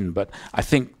Tacita Dean, but I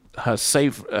think her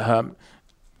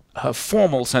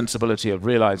formal sensibility of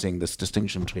realizing this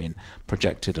distinction between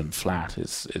projected and flat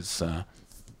is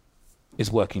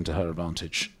working to her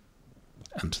advantage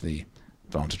and to the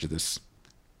advantage of this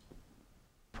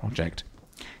project.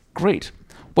 Great.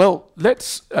 Well,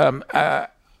 let's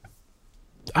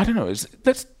I don't know.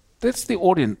 Let's the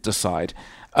audience decide.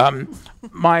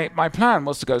 My plan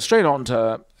was to go straight on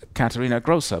to Katharina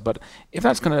Grosser, but if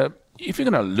you're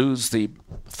gonna lose the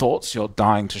thoughts you're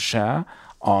dying to share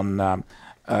on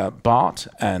Barth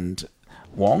and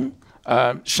Wong,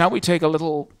 shall we take a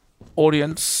little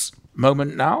audience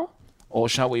moment now, or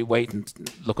shall we wait and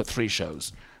look at 3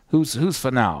 shows? Who's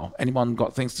for now? Anyone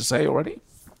got things to say already?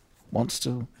 Wants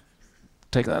to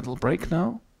take that little break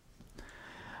now?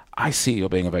 I see you're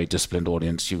being a very disciplined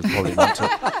audience. You probably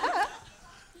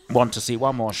want to see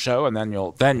one more show, and then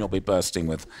you'll be bursting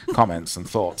with comments and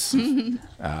thoughts,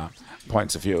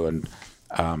 points of view,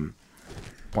 and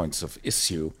points of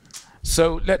issue.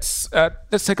 So let's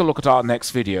take a look at our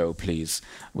next video, please,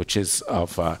 which is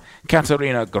of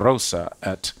Katharina Grosser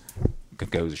at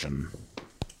Gagosian.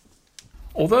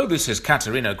 Although this is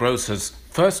Katharina Grosser's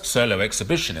first solo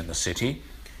exhibition in the city,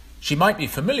 she might be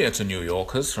familiar to New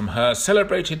Yorkers from her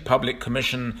celebrated public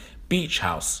commission Beach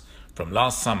House from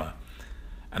last summer,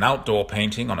 an outdoor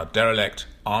painting on a derelict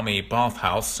army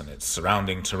bathhouse and its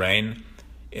surrounding terrain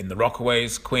in the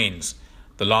Rockaways, Queens,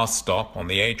 the last stop on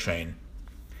the A train.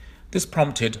 This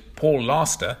prompted Paul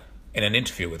Laster, in an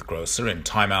interview with Grosser in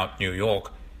Time Out, New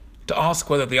York, to ask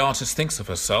whether the artist thinks of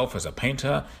herself as a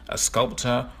painter, a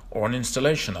sculptor, or an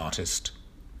installation artist.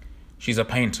 She's a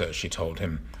painter, she told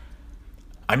him.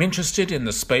 I'm interested in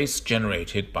the space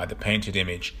generated by the painted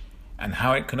image and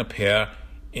how it can appear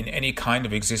in any kind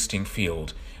of existing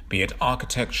field, be it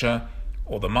architecture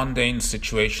or the mundane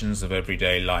situations of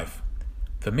everyday life.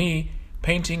 For me,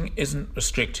 painting isn't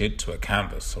restricted to a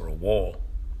canvas or a wall.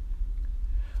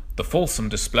 The fulsome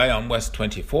display on West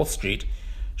 24th Street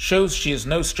shows she is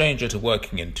no stranger to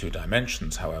working in 2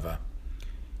 dimensions, however.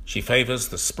 She favours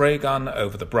the spray gun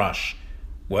over the brush,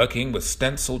 working with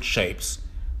stenciled shapes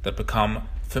that become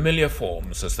familiar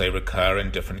forms as they recur in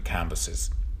different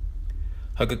canvases.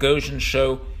 Her Gagosian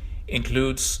show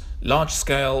includes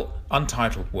large-scale,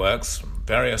 untitled works from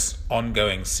various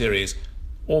ongoing series,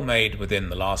 all made within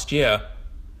the last year,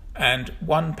 and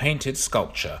 1 painted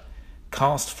sculpture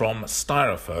cast from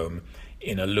styrofoam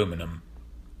in aluminum.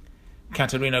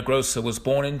 Katharina Grosser was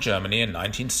born in Germany in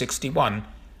 1961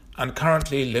 and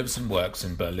currently lives and works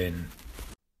in Berlin.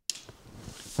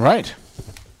 Right.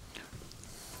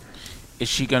 Is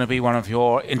she going to be one of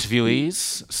your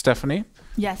interviewees, Stephanie?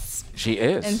 Yes. She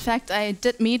is. In fact, I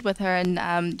did meet with her in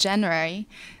January,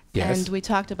 and we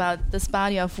talked about this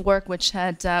body of work which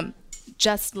had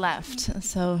just left.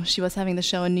 So she was having the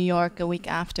show in New York a week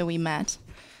after we met.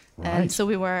 Right. And so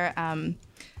we were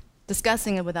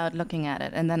discussing it without looking at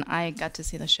it, and then I got to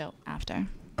see the show after.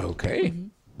 Okay.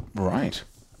 Right.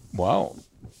 Well,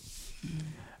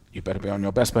 you better be on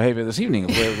your best behavior this evening.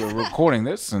 We're recording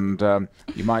this, and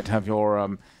you might have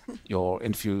your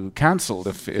interview cancelled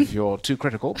if you're too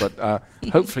critical, but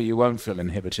hopefully you won't feel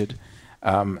inhibited,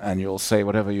 and you'll say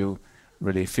whatever you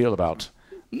really feel about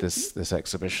this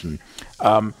exhibition.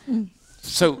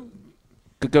 So,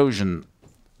 Gagosian,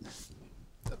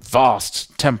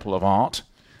 vast temple of art,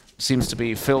 seems to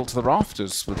be filled to the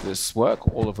rafters with this work,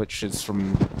 all of which is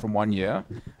from 1 year.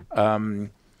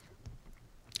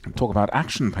 Talk about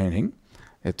action painting.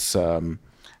 It's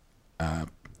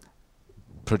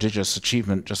prodigious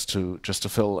achievement just to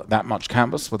fill that much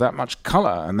canvas with that much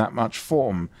color and that much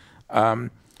form.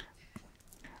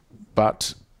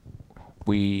 But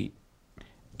we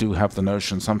do have the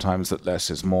notion sometimes that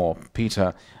less is more.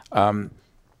 Peter,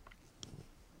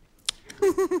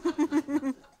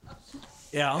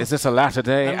 yeah. Is this a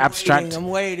latter-day abstract? I'm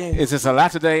waiting. Is this a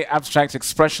latter-day abstract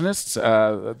expressionist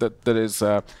that is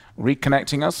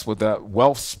reconnecting us with the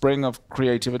wellspring of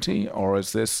creativity, or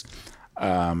is this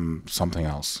something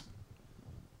else?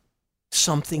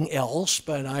 Something else,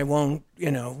 but I won't.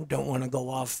 Don't want to go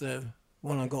off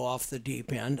the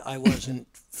deep end. I wasn't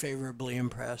favorably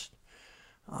impressed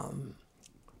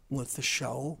with the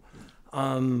show.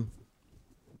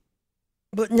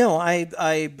 But no,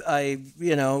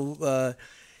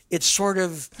 it's sort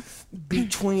of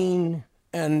between,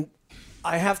 and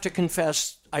I have to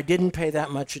confess, I didn't pay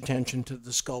that much attention to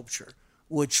the sculpture,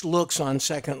 which looks on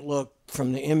second look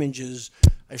from the images,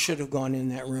 I should have gone in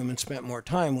that room and spent more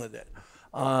time with it.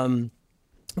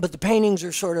 But the paintings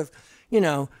are sort of,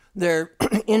 they're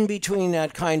in between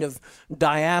that kind of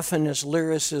diaphanous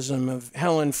lyricism of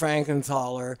Helen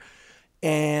Frankenthaler,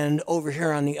 and over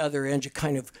here on the other end, you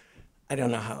kind of, I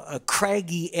don't know how, a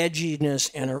craggy edginess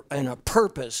and a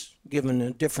purpose, given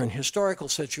a different historical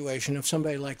situation, of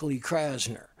somebody like Lee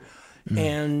Krasner.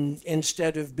 And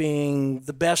instead of being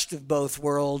the best of both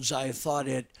worlds, I thought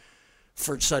it,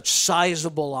 for such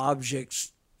sizable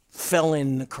objects, fell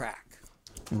in the crack.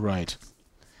 Right.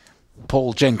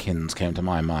 Paul Jenkins came to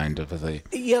my mind over the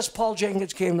Yes, Paul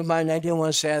Jenkins came to mind. I didn't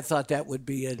want to say I thought that would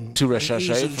be an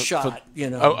easy shot, you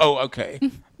know. Oh, okay.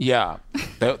 Yeah.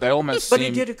 They almost But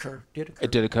seem... it did occur.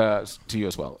 It did occur to you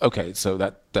as well. Okay, so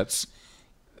that's...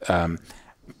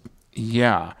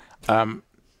 yeah.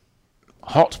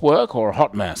 Hot work or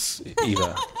hot mess,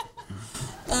 Eva?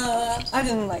 I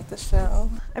didn't like the show.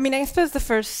 I mean, I suppose the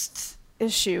first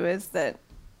issue is that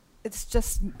it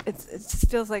just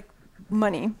feels like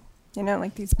money, you know,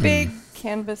 like these big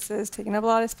canvases taking up a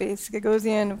lot of space.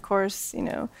 Gagosian, of course, you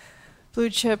know, blue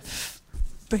chip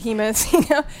behemoths, you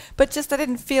know, but just I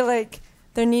didn't feel like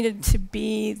there needed to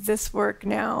be this work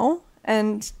now.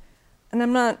 And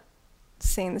I'm not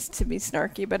saying this to be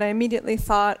snarky, but I immediately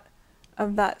thought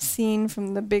of that scene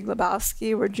from The Big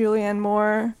Lebowski where Julianne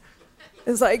Moore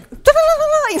is like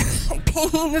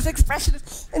painting this expression,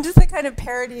 and just the kind of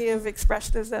parody of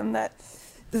expressionism that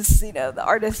this, you know, the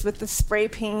artist with the spray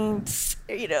paint,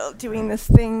 you know, doing this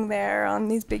thing there on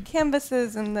these big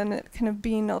canvases, and then it kind of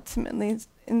being ultimately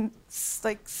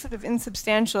like sort of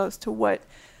insubstantial as to what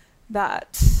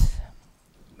that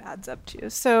adds up to.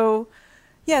 So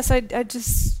yes, I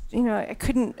just, you know, I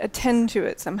couldn't attend to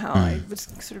it somehow. I was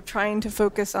sort of trying to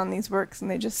focus on these works,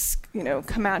 and they just, you know,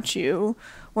 come at you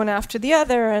one after the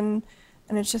other, and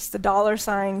it's just the dollar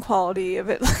sign quality of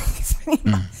it.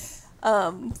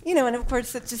 You know, and of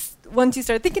course, it just, once you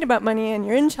start thinking about money and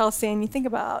you're in Chelsea and you think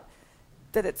about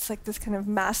that it's like this kind of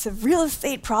massive real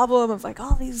estate problem of like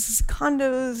all these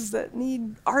condos that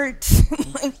need art,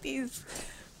 like these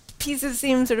pieces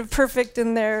seem sort of perfect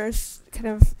in their kind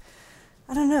of,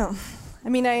 I don't know. I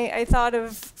mean, I thought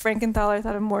of Frankenthaler, I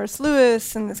thought of Morris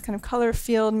Lewis, and this kind of color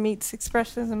field meets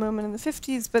expressionism moment in the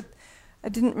 50s, but I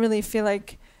didn't really feel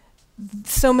like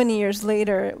so many years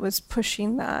later it was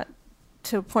pushing that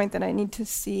to a point that I need to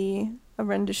see a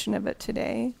rendition of it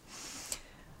today.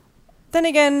 Then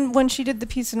again, when she did the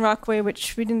piece in Rockaway,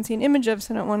 which we didn't see an image of,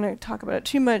 so I don't want to talk about it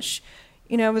too much,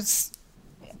 you know,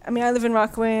 I live in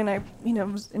Rockaway, and I, you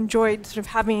know, enjoyed sort of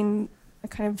having a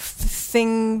kind of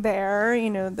thing there, you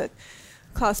know, that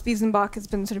Klaus Biesenbach has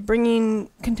been sort of bringing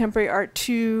contemporary art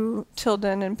to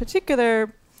Tilden in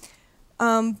particular.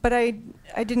 But I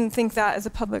didn't think that as a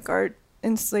public art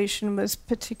installation was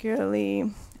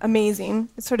particularly amazing.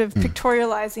 It's sort of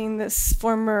pictorializing this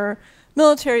former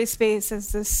military space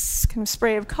as this kind of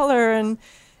spray of color, and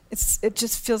it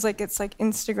just feels like it's like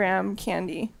Instagram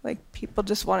candy. Like people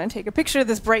just want to take a picture of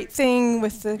this bright thing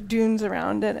with the dunes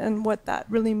around it, and what that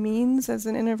really means as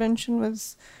an intervention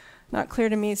was not clear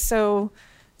to me. So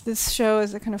this show,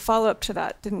 as a kind of follow-up to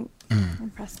that, didn't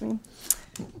impress me.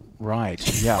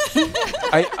 Right. Yeah.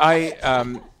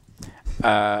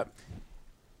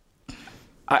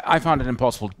 I found it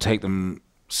impossible to take them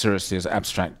seriously as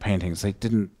abstract paintings. They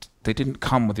didn't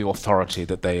come with the authority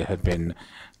that they had been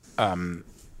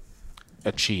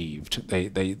achieved.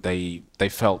 They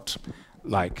felt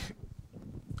like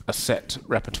a set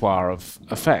repertoire of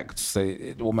effects.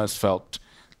 It almost felt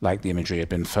like the imagery had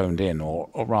been phoned in, or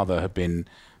rather had been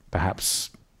perhaps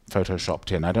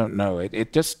photoshopped in. I don't know.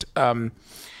 It just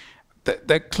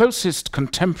their closest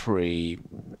contemporary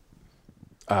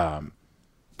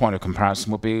point of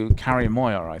comparison would be Carrie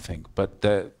Moyer, I think. But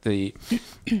the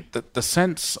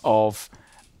sense of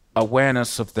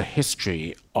awareness of the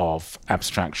history of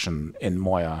abstraction in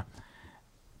Moyer,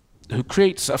 who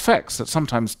creates effects that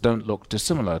sometimes don't look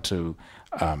dissimilar to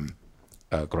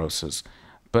Grosser's,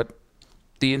 but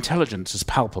the intelligence is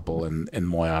palpable in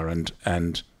Moyer,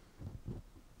 and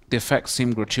the effects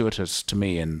seem gratuitous to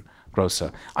me in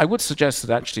Grosser. I would suggest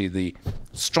that actually the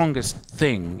strongest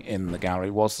thing in the gallery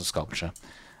was the sculpture,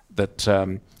 that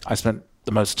I spent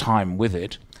the most time with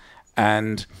it,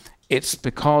 and it's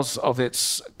because of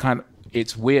its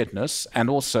weirdness, and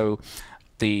also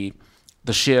the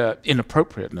sheer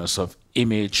inappropriateness of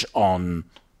image on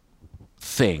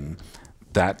thing,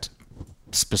 that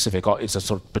specific is a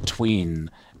sort of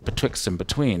betwixt and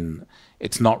between.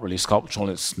 It's not really sculptural,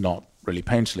 it's not really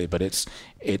painterly, but its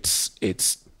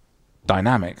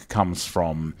dynamic comes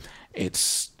from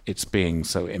its being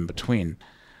so in between.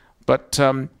 But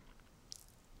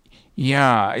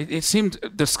it seemed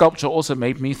the sculpture also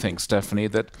made me think, Stephanie,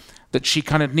 that she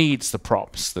kind of needs the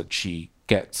props that she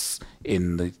gets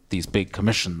in these big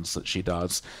commissions that she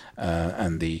does,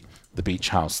 and the beach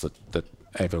house that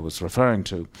Eva was referring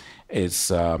to is,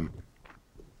 the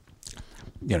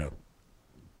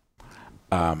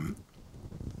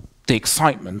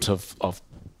excitement of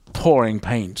pouring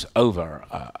paint over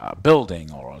a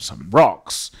building or some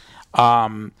rocks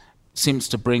seems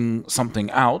to bring something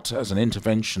out as an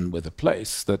intervention with a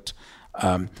place that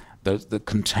the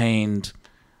contained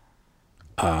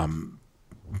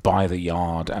by the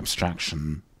yard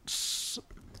abstraction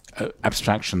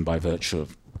by virtue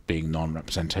of being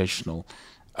non-representational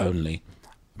only,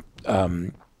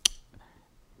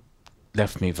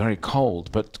 left me very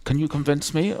cold. But can you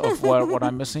convince me of what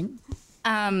I'm missing?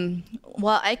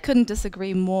 Well, I couldn't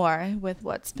disagree more with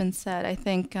what's been said. I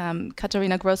think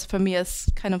Katharina Gross for me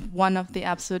is kind of one of the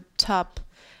absolute top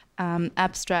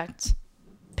abstract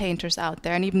painters out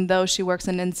there. And even though she works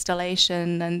in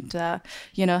installation and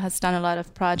has done a lot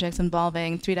of projects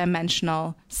involving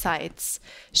three-dimensional sites,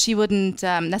 she wouldn't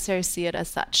necessarily see it as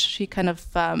such. She kind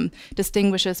of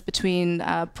distinguishes between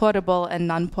portable and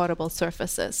non-portable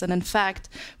surfaces. And in fact,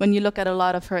 when you look at a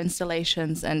lot of her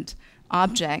installations and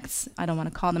objects, I don't want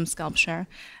to call them sculpture,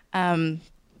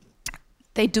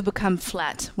 they do become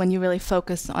flat when you really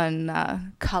focus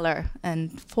on color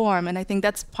and form. And I think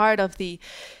that's part of the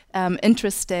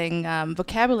interesting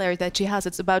vocabulary that she has.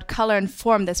 It's about color and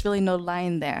form. There's really no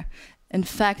line there. In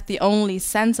fact, the only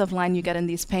sense of line you get in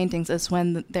these paintings is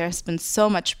when there's been so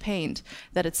much paint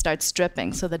that it starts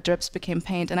dripping. So the drips became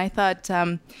paint. And I thought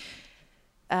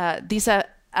these are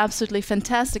absolutely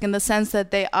fantastic in the sense that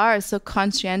they are so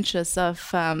conscientious of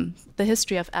the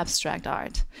history of abstract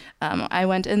art. I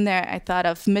went in there, I thought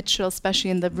of Mitchell,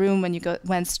 especially in the room when you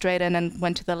went straight in and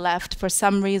went to the left for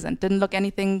some reason. Didn't look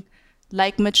anything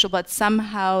like Mitchell, but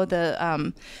somehow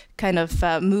the kind of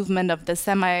movement of the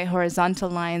semi-horizontal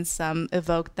lines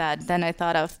evoked that. Then I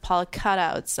thought of Pollock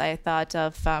cutouts. I thought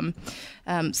of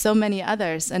so many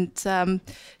others. And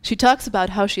she talks about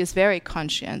how she is very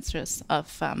conscientious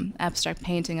of abstract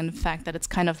painting and the fact that it's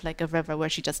kind of like a river where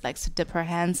she just likes to dip her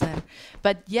hands in.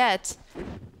 But yet,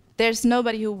 there's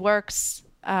nobody who works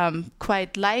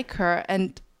quite like her,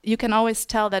 and you can always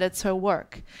tell that it's her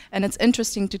work. And it's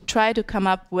interesting to try to come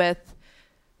up with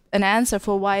an answer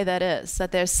for why that is,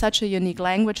 that there's such a unique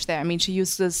language there. I mean, she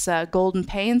uses golden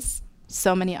paints.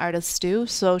 So many artists do.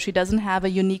 So she doesn't have a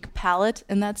unique palette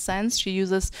in that sense. She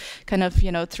uses kind of,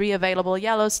 3 available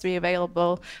yellows, 3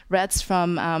 available reds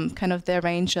from kind of their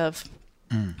range of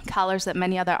colors that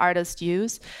many other artists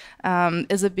use.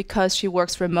 Is it because she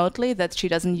works remotely that she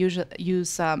doesn't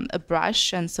use a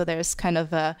brush, and so there's kind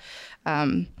of a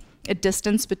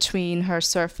distance between her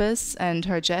surface and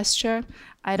her gesture?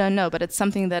 I don't know, but it's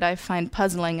something that I find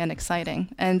puzzling and exciting.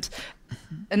 And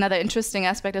another interesting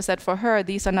aspect is that for her,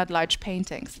 these are not large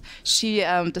paintings. She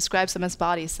describes them as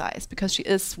body size because she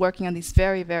is working on these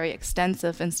very, very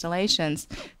extensive installations.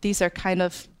 These are kind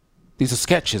of... These are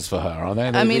sketches for her, are they?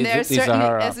 I mean, they're certainly,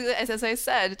 as I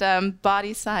said,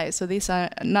 body size. So these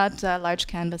are not large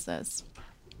canvases.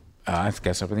 I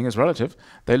guess everything is relative.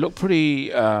 They look pretty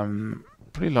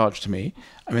large to me.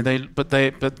 I mean,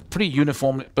 they're pretty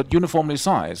uniformly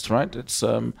sized, right? It's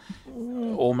almost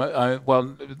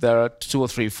well, there are 2 or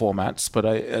 3 formats, but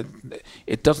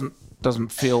it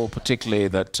doesn't feel particularly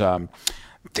that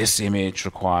this image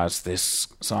requires this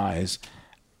size.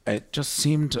 It just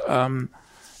seemed.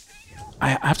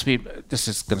 I have to be. This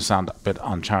is going to sound a bit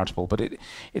uncharitable, but it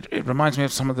reminds me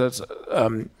of some of those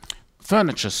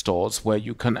furniture stores where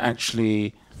you can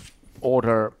actually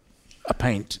order a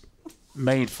painting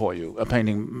made for you.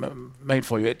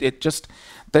 It just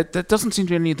there doesn't seem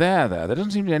to be any there. There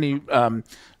doesn't seem to be any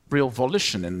real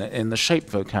volition in the shape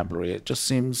vocabulary. It just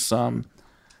seems kind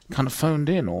of phoned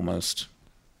in almost.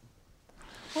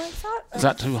 Well, I thought is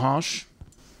that too harsh?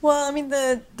 Well, I mean,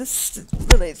 this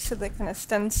relates to the kind of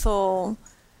stencil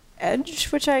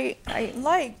edge, which I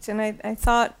liked, and I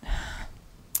thought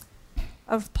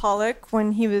of Pollock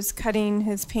when he was cutting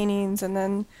his paintings and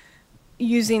then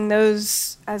using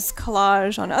those as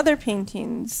collage on other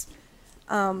paintings,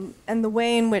 and the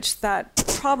way in which that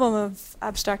problem of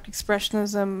abstract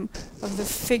expressionism of the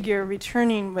figure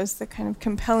returning was the kind of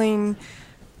compelling,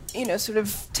 sort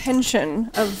of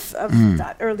tension of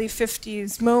that early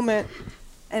 50s moment.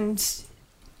 And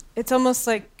it's almost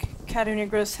like Katharina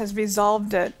Gross has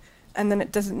resolved it, and then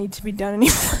it doesn't need to be done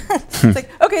anymore. It's like,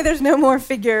 okay, there's no more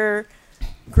figure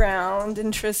ground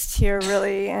interest here,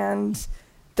 really, and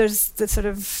there's the sort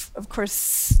of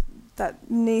course, that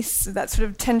sort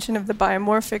of tension of the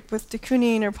biomorphic with de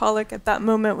Kooning or Pollock at that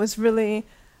moment was really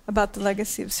about the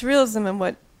legacy of surrealism and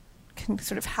what can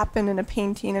sort of happen in a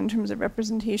painting in terms of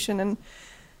representation. And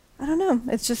I don't know,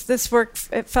 it's just this work,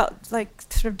 it felt like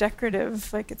sort of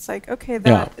decorative, like it's like, okay,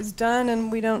 that is done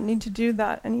and we don't need to do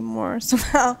that anymore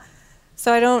somehow.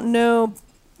 So I don't know,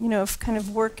 if kind of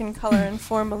work in color and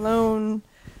form alone,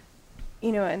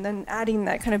 and then adding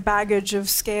that kind of baggage of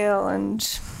scale and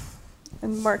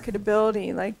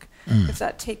marketability, like if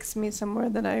that takes me somewhere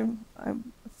that I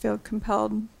feel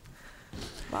compelled.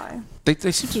 by.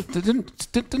 They seem to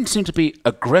didn't seem to be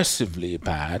aggressively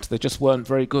bad. They just weren't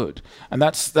very good, and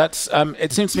that's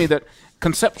it seems to me that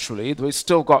conceptually we've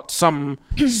still got some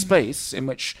space in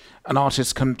which an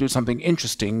artist can do something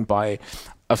interesting by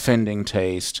offending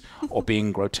taste or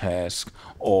being grotesque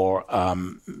or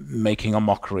making a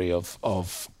mockery of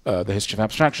the history of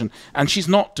abstraction, and she's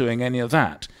not doing any of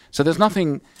that. So there's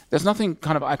nothing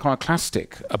kind of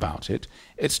iconoclastic about it.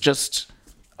 It's just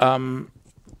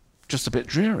a bit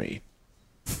dreary.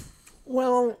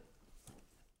 Well,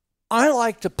 I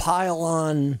like to pile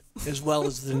on as well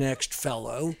as the next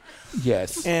fellow.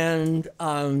 Yes. And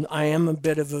I am a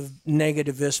bit of a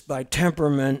negativist by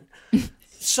temperament.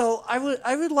 So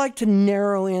I would like to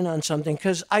narrow in on something,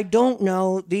 because I don't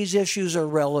know, these issues are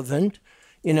relevant.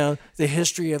 You know, the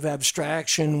history of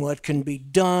abstraction, what can be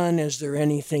done, is there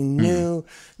anything new?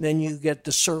 Then you get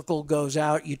the circle goes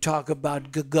out, you talk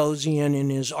about Gagosian and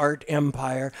his art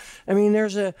empire. I mean,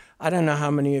 I don't know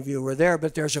how many of you were there,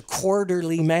 but there's a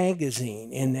quarterly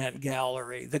magazine in that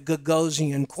gallery, the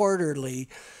Gagosian Quarterly,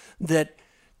 that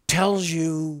tells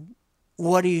you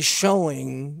what he's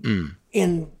showing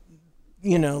in,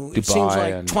 you know, it seems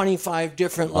like 25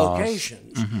 different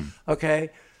locations,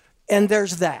 okay? And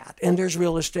there's that, and there's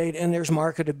real estate, and there's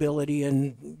marketability,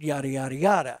 and yada, yada,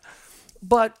 yada.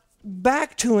 But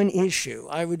back to an issue,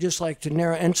 I would just like to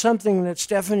narrow, and something that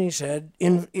Stephanie said,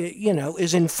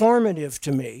 is informative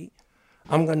to me.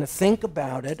 I'm going to think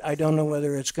about it. I don't know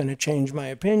whether it's going to change my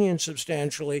opinion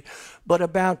substantially, but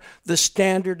about the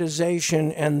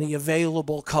standardization and the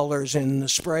available colors in the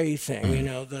spray thing, you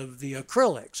know, the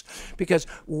acrylics. Because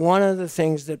one of the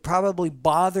things that probably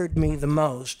bothered me the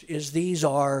most is these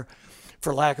are,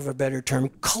 for lack of a better term,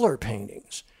 color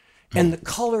paintings. And the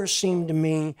colors seem to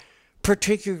me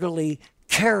particularly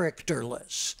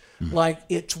characterless. Like,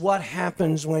 it's what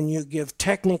happens when you give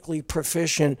technically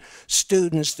proficient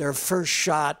students their first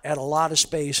shot at a lot of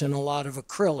space and a lot of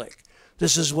acrylic.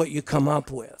 This is what you come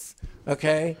up with,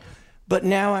 okay? But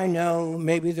now I know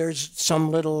maybe there's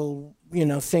some little, you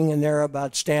know, thing in there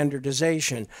about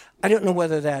standardization. I don't know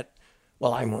whether that,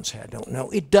 well, I won't say I don't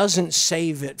know. It doesn't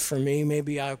save it for me.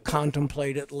 Maybe I'll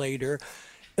contemplate it later.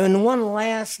 And one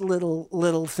last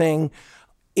little thing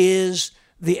is,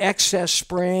 the excess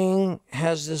spraying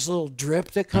has this little drip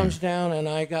that comes down, and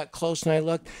I got close and I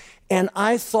looked, and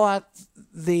I thought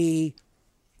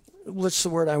what's the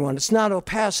word I want? It's not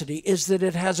opacity, is that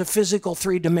it has a physical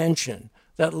 3-dimension,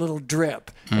 that little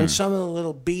drip. And some of the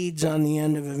little beads on the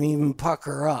end of them even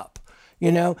pucker up,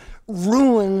 you know,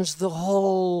 ruins the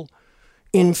whole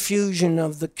infusion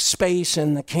of the space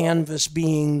and the canvas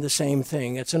being the same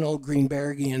thing. It's an old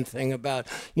Greenbergian thing about,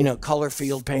 you know, color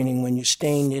field painting. When you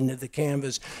stained into the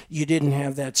canvas, you didn't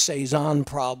have that Cezanne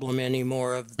problem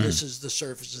anymore of this is the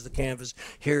surface of the canvas,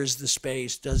 here's the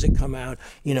space, does it come out?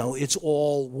 You know, it's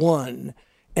all one.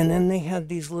 And then they had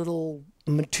these little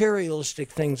materialistic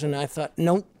things, and I thought,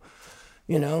 nope,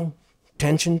 you know,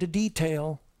 attention to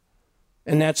detail.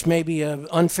 And that's maybe an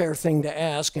unfair thing to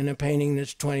ask in a painting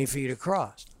that's 20 feet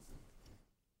across.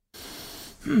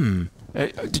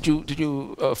 Did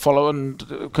you follow,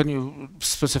 and can you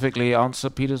specifically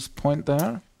answer Peter's point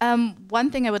there?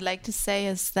 One thing I would like to say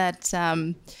is that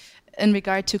in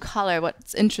regard to color,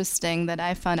 what's interesting that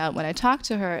I found out when I talked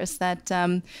to her is that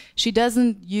she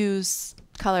doesn't use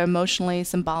color emotionally,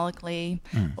 symbolically,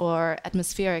 or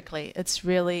atmospherically. It's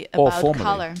really about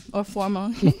color. Or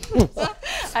formally.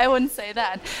 I wouldn't say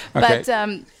that.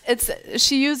 Okay. But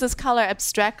she uses color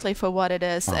abstractly for what it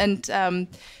is. And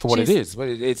for what it is.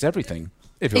 It's everything.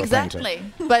 If you're exactly. a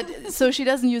painter. But so she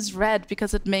doesn't use red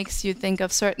because it makes you think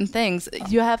of certain things.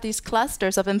 You have these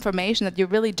clusters of information that you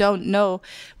really don't know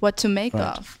what to make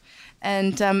of.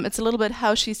 And it's a little bit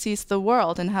how she sees the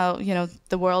world and how, you know,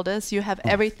 the world is. You have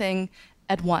everything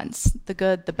at once: the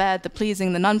good, the bad, the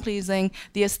pleasing, the non-pleasing,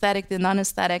 the aesthetic, the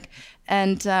non-aesthetic.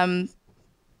 And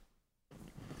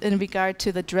in regard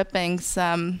to the drippings,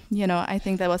 you know, I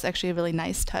think that was actually a really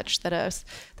nice touch, that was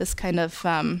this kind of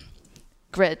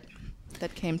grit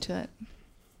that came to it.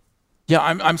 Yeah,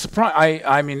 I'm surprised.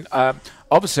 I mean,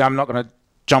 obviously I'm not going to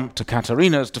jump to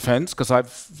Katarina's defense because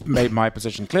I've made my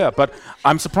position clear, but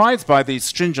I'm surprised by the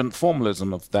stringent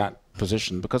formalism of that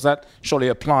position, because that surely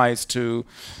applies to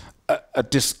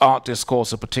art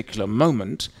discourse, a particular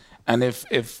moment. And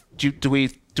do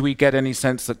we get any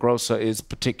sense that Grosser is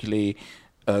particularly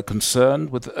concerned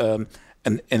with an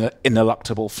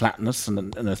ineluctable flatness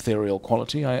and an ethereal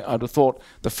quality? I'd have thought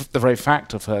the very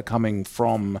fact of her coming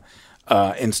from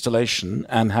installation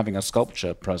and having a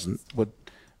sculpture present would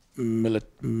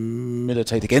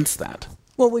militate against that.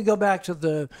 Well, we go back to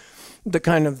the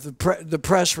kind of the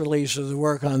press release of the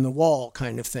work on the wall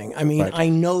kind of thing. I mean, Right. I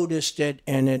noticed it,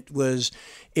 and it was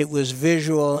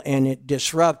visual, and it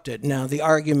disrupted. Now the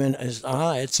argument is,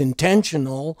 it's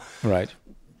intentional, Right.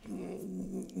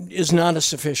 is not a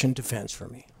sufficient defense for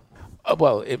me.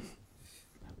 Well,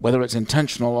 whether it's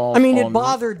intentional or I mean, or it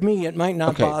bothered me. It might not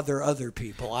Okay. bother other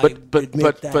people. I But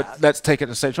admit that. but let's take it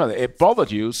a stage further. It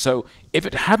bothered you. So if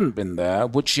it hadn't been there,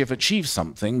 would she have achieved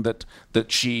something that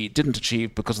she didn't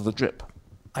achieve because of the drip?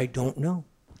 I don't know.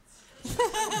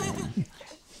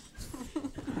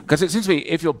 Because it seems to me,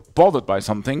 if you're bothered by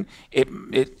something, it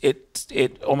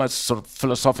almost sort of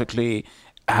philosophically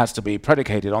has to be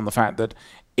predicated on the fact that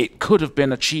it could have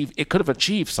been achieved. It could have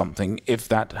achieved something if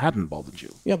that hadn't bothered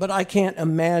you. Yeah, but I can't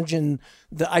imagine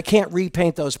I can't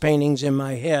repaint those paintings in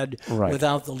my head Right.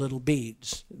 without the little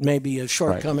beads. It may be a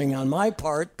shortcoming on my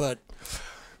part, but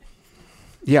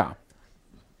Yeah.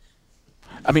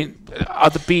 I mean, are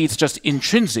the beads just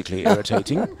intrinsically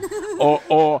irritating,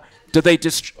 or do they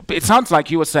it sounds like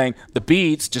you were saying the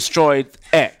beads destroyed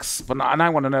X, and I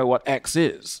want to know what X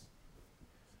is.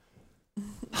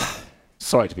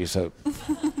 Sorry to be so.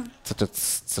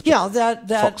 Such yeah, a that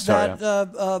fox terrier.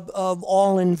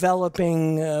 all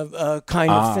enveloping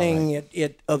kind of thing. Right.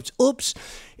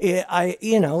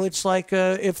 It's like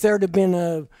if there'd have been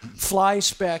a fly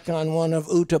speck on one of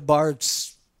Uta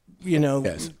Bart's,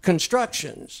 Yes.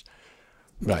 constructions.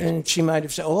 Right. And she might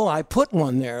have said, "Oh, I put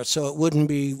one there so it wouldn't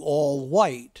be all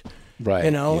white." Right.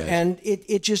 Yes. And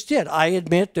it just did. I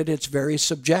admit that it's very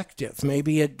subjective.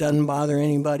 Maybe it doesn't bother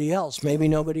anybody else. Maybe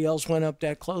nobody else went up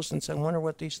that close and said, "I wonder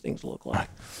what these things look like."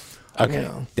 Okay.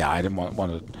 Yeah, I didn't want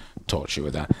to torture you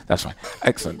with that. That's fine.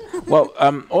 Excellent. Well,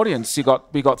 audience, we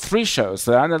got 3 shows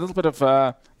there, and a little bit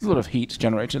of heat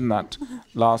generated in that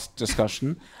last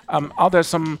discussion. Are there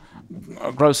some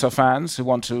grosser fans who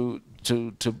want to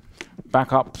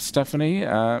back up Stephanie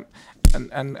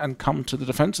and come to the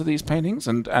defense of these paintings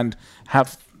and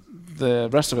have the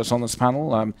rest of us on this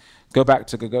panel go back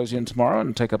to Gagosian tomorrow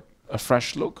and take a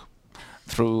fresh look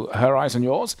through her eyes and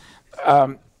yours?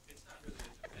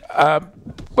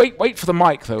 Wait for the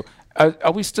mic, though.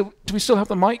 Do we still have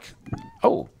the mic?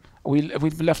 Oh, have we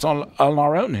left on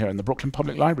our own here in the Brooklyn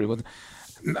Public Library?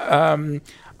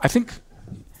 I think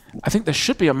there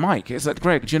should be a mic. Is that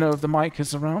Greg? Do you know if the mic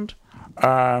is around?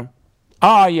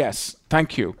 Yes.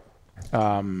 Thank you.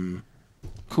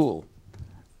 Cool.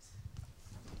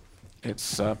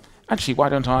 It's actually, why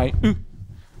don't I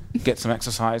get some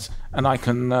exercise and I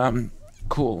can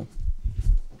cool.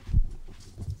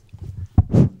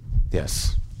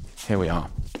 Yes, here we are.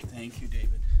 Thank you,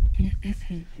 David.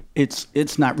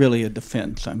 It's not really a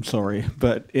defense, I'm sorry,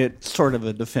 but it's sort of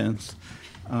a defense.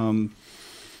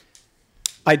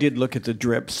 I did look at the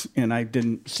drips, and I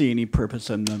didn't see any purpose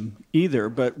in them either,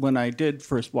 but when I did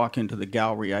first walk into the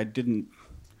gallery,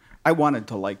 I wanted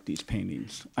to like these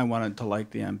paintings. I wanted to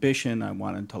like the ambition, I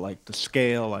wanted to like the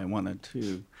scale, I wanted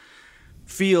to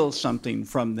feel something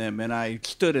from them, and I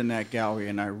stood in that gallery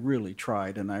and I really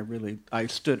tried, and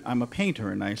I'm a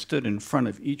painter, and I stood in front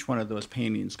of each one of those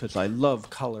paintings because I love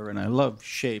color and I love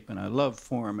shape and I love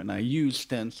form and I use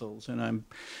stencils, and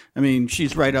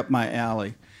she's right up my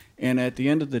alley. And at the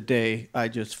end of the day, I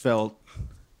just felt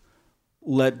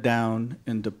let down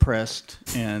and depressed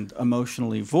and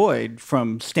emotionally void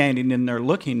from standing in there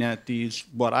looking at these,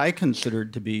 what I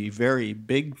considered to be very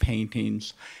big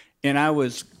paintings, and I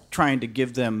was trying to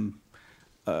give them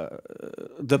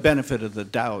the benefit of the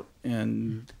doubt,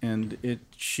 and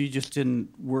she just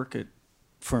didn't work it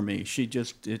for me.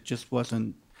 It just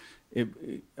wasn't.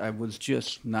 I was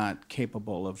just not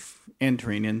capable of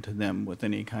entering into them with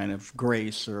any kind of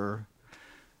grace or.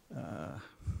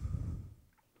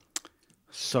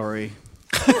 Sorry.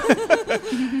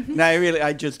 No,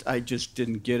 I just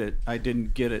didn't get it. I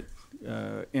didn't get it,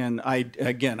 and I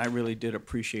really did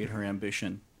appreciate her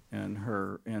ambition and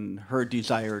her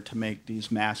desire to make these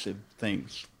massive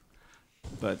things,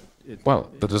 but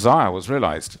the desire was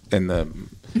realized that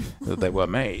they were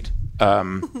made.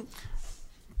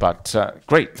 But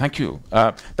great, thank you.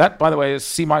 That, by the way, is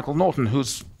C. Michael Norton,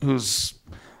 whose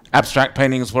abstract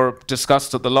paintings were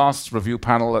discussed at the last review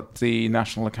panel at the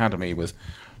National Academy with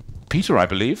Peter, I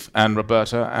believe, and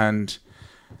Roberta and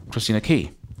Christina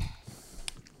Key.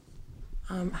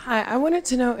 Hi, I wanted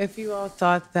to know if you all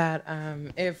thought that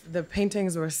if the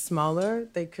paintings were smaller,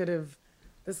 this could have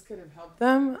helped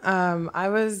them.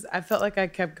 I felt like I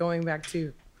kept going back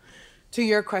to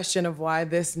your question of why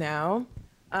this now.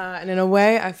 And in a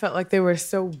way, I felt like they were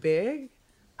so big.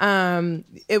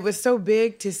 It was so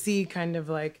big to see kind of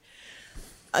like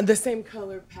the same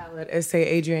color palette as,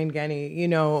 say, Adrienne Genny, you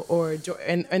know,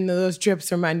 and those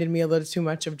drips reminded me a little too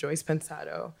much of Joyce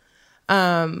Pensado.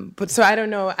 But so I don't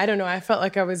know. I felt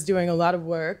like I was doing a lot of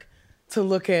work to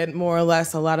look at more or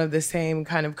less a lot of the same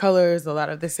kind of colors, a lot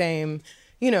of the same,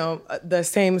 you know, the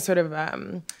same sort of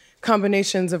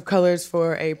combinations of colors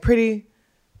for a pretty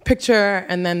picture,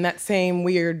 and then that same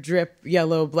weird drip,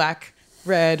 yellow, black,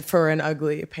 red for an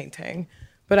ugly painting.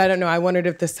 But I don't know. I wondered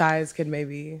if the size could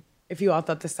maybe, if you all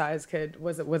thought the size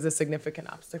was a significant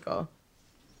obstacle.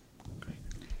 Great.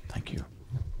 Thank you.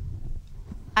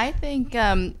 I think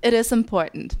it is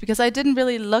important because I didn't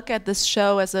really look at this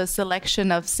show as a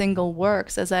selection of single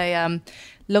works, as I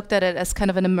looked at it as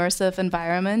kind of an immersive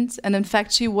environment. And in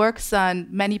fact, she works on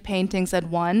many paintings at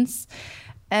once.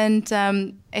 And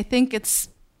I think it's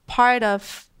part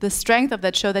of the strength of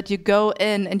that show that you go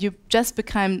in and you just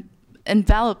become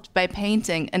enveloped by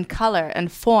painting and color and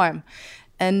form.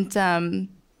 And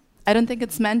I don't think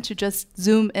it's meant to just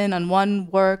zoom in on one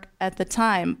work at the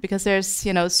time, because there's,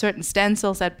 you know, certain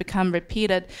stencils that become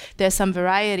repeated. There's some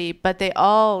variety, but they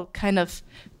all kind of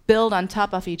build on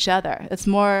top of each other. It's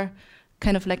more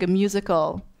kind of like a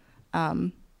musical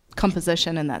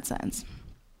composition in that sense.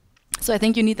 So I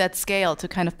think you need that scale to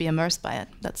kind of be immersed by it.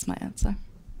 That's my answer.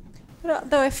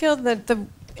 But, though I feel that the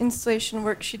installation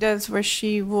work she does, where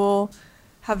she will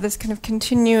have this kind of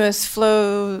continuous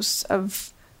flows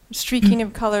of streaking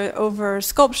of color over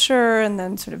sculpture, and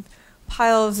then sort of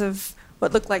piles of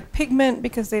what look like pigment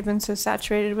because they've been so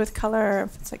saturated with color,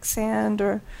 if it's like sand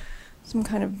or some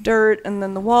kind of dirt, and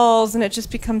then the walls, and it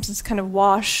just becomes this kind of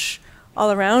wash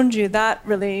all around you. That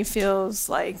really feels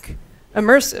like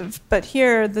immersive. But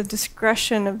here, the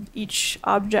discretion of each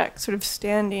object sort of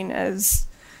standing as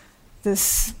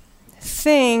this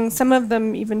thing, some of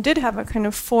them even did have a kind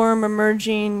of form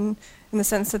emerging, in the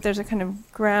sense that there's a kind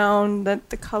of ground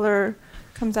that the color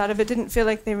comes out of. It didn't feel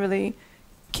like they really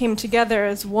came together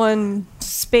as one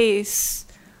space,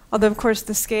 although of course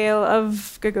the scale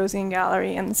of Gagosian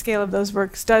Gallery and the scale of those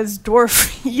works does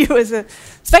dwarf you as a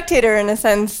spectator, in a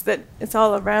sense that it's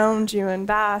all around you and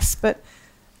vast. But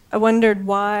I wondered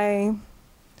why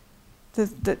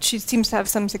that she seems to have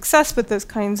some success with those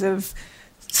kinds of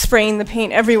spraying the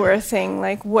paint everywhere thing.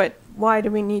 Like, why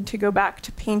do we need to go back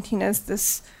to painting as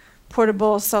this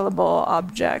portable, sellable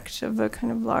object of a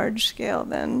kind of large scale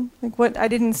then? Like, what I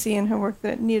didn't see in her work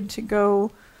that it needed to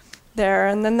go there.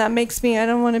 And then that makes me, I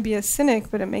don't want to be a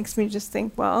cynic, but it makes me just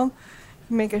think, well,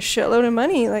 you make a shitload of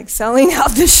money like selling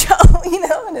out the show, you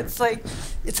know, and it's like,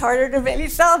 it's harder to maybe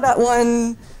sell that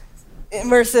one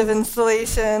immersive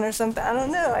installation or something. I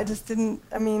don't know. I just didn't,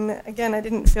 I mean, again, I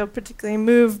didn't feel particularly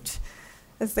moved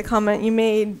as the comment you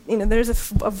made. You know, there's a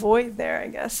void there, I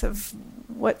guess, of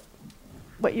what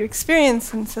you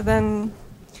experience, and so then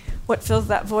what fills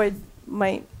that void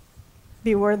might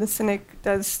be where the cynic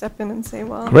does step in and say,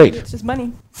 well, Great. It's just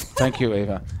money. Thank you,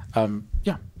 Eva.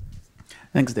 Yeah.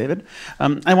 Thanks, David.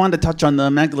 I wanted to touch on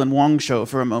the Magdalene Wong show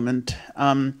for a moment.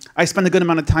 I spent a good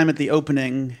amount of time at the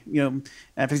opening, you know,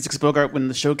 at 56 Bogart when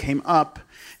the show came up,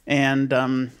 and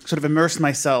sort of immersed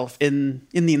myself in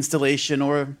the installation,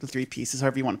 or the three pieces,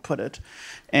 however you want to put it.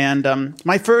 And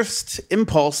my first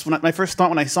impulse, my first thought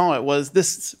when I saw it was,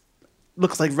 this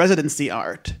looks like residency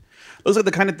art. Looks like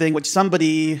the kind of thing which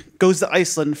somebody goes to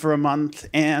Iceland for a month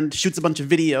and shoots a bunch of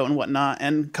video and whatnot,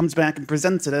 and comes back and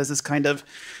presents it as this kind of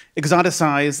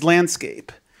exoticized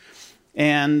landscape.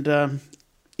 And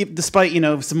despite, you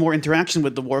know, some more interaction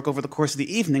with the work over the course of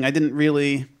the evening, I couldn't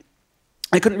really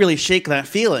shake that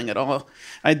feeling at all.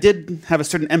 I did have a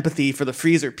certain empathy for the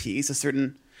freezer piece, a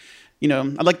certain, you know,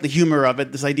 I like the humor of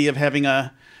it, this idea of having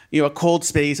a cold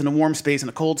space and a warm space and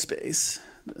a cold space.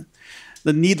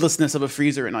 The needlessness of a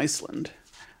freezer in Iceland.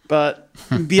 But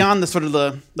beyond the sort of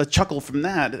the chuckle from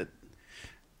that,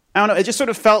 I don't know, it just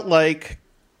sort of felt like,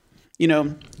 you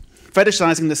know,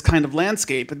 fetishizing this kind of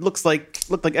landscape. It looked like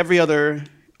every other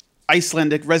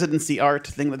Icelandic residency art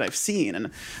thing that I've seen. And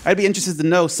I'd be interested to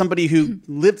know, somebody who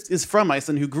is from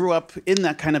Iceland, who grew up in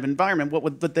that kind of environment,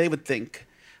 what they would think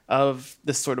of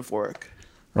this sort of work.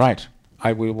 Right.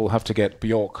 We will have to get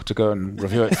Bjork to go and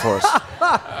review it for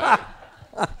us.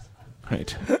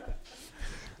 Great.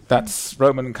 That's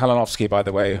Roman Kalinowski, by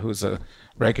the way, who's a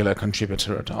regular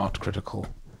contributor at Art Critical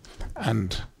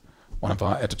and one of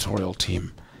our editorial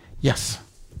team. Yes.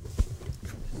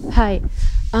 Hi.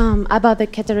 About the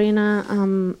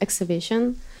Katerina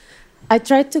exhibition, I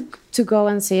tried to go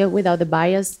and see it without the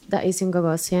bias that is in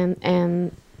Gagosian,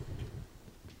 and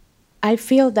I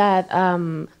feel that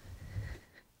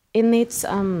it needs.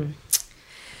 I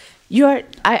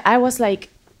was like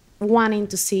wanting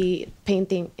to see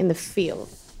painting in the field,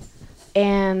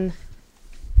 and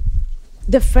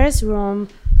the first room,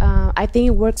 I think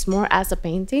it works more as a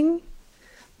painting,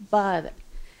 but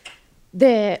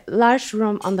the large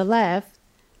room on the left,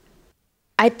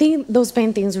 I think those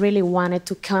paintings really wanted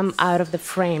to come out of the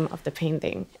frame of the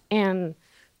painting. And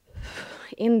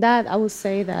in that, I would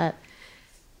say that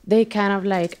they kind of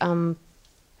like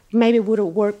maybe would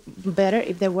work better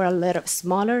if they were a little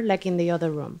smaller, like in the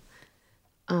other room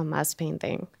as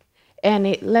painting. And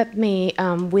it left me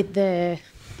with the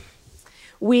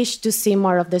wish to see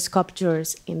more of the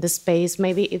sculptures in the space.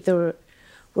 Maybe if there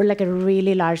were like a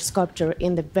really large sculpture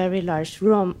in the very large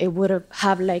room, it would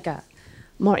have like a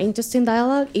more interesting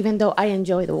dialogue, even though I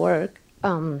enjoy the work.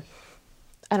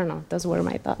 I don't know, those were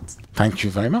my thoughts. Thank you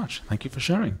very much. Thank you for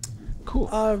sharing. Cool.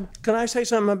 Can I say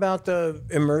something about the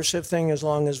immersive thing as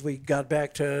long as we got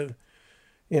back to,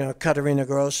 Caterina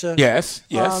Grossa? Yes,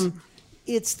 yes.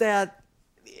 It's that,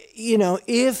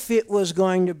 if it was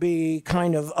going to be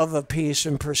kind of a piece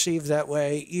and perceived that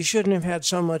way, you shouldn't have had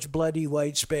so much bloody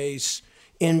white space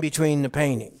in between the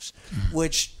paintings,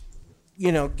 which,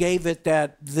 gave it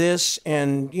this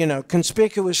and,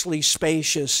 conspicuously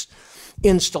spacious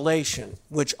installation,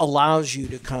 which allows you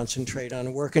to concentrate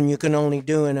on work, and you can only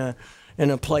do in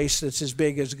a place that's as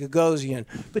big as Gagosian.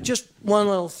 But just one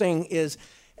little thing is,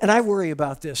 and I worry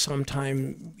about this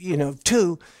sometime,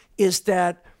 too, is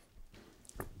that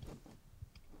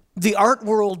the art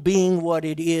world being what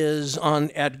it is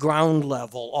at ground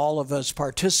level, all of us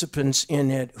participants in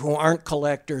it who aren't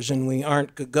collectors and we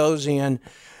aren't Gagosian,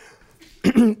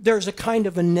 there's a kind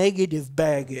of a negative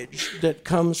baggage that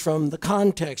comes from the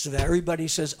context of that. Everybody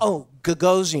says, oh,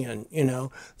 Gagosian,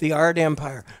 the art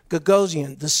empire,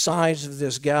 Gagosian, the size of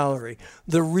this gallery,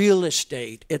 the real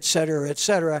estate, et cetera, et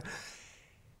cetera.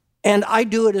 And I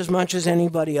do it as much as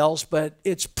anybody else, but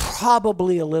it's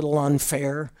probably a little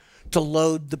unfair to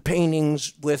load the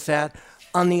paintings with that.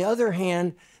 On the other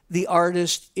hand, the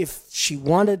artist, if she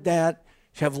wanted that,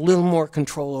 she'd have a little more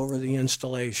control over the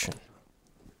installation.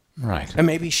 Right. And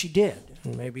maybe she did,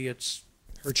 and maybe it's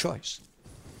her choice.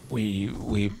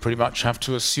 We pretty much have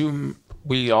to assume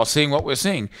we are seeing what we're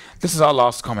seeing. This is our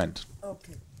last comment.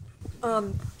 Okay.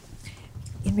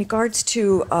 In regards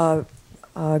to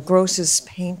Gross's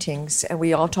paintings, and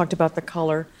we all talked about the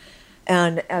color,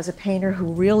 and as a painter who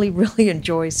really, really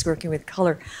enjoys working with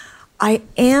color, I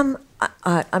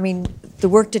mean, the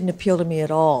work didn't appeal to me at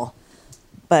all,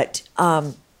 but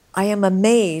I am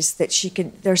amazed that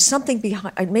there's something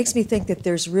behind, it makes me think that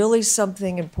there's really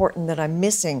something important that I'm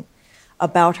missing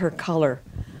about her color,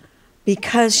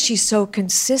 because she's so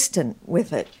consistent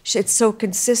with it. It's so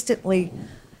consistently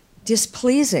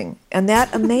displeasing, and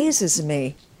that amazes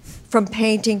me. From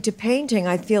painting to painting,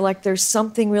 I feel like there's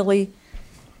something really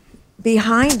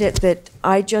behind it that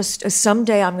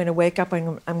someday I'm going to wake up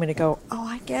and I'm going to go, oh,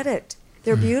 I get it.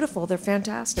 They're beautiful. They're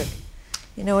fantastic.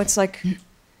 It's like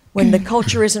when the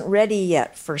culture isn't ready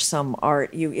yet for some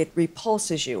art, it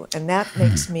repulses you, and that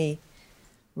makes me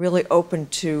really open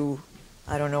to,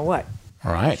 I don't know what.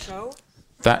 All right. So?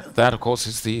 That of course,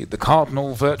 is the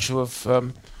cardinal virtue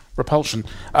of repulsion.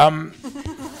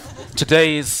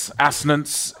 Today's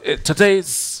assonance,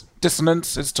 today's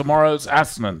dissonance is tomorrow's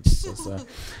assonance, as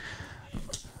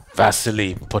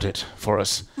Vasily put it for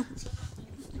us.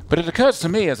 But it occurs to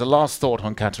me as a last thought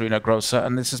on Caterina Grossa,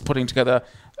 and this is putting together.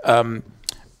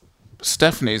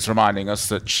 Stephanie's reminding us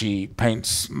that she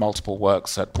paints multiple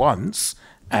works at once,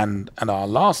 and our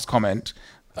last comment,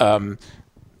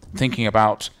 thinking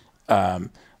about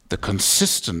the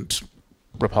consistent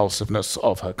repulsiveness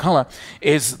of her color,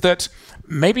 is that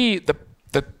maybe the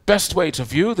best way to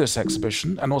view this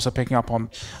exhibition, and also picking up on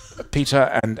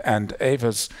Peter and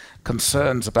Eva's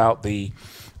concerns about the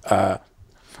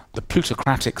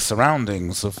plutocratic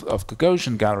surroundings of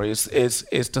Gagosian galleries,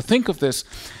 is to think of this.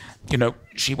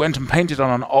 She went and painted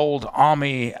on an old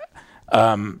army,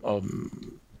 an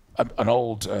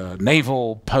old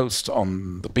naval post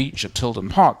on the beach at Tilden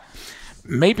Park.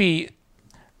 Maybe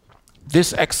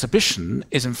this exhibition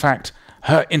is, in fact,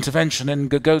 her intervention in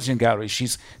Gagosian gallery.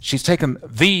 She's taken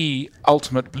the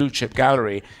ultimate blue chip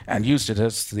gallery and used it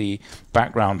as the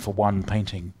background for one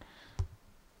painting.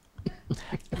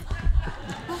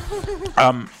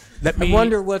 I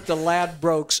wonder what the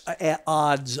Ladbrokes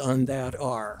odds on that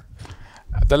are.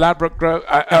 The Ladbroke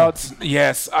odds,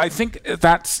 yes. I think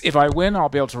that's, if I win, I'll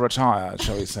be able to retire,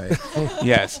 shall we say.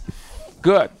 Yes.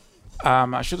 Good.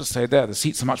 I should have stayed there. The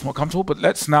seats are much more comfortable. But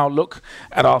let's now look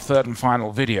at our third and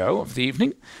final video of the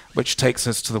evening, which takes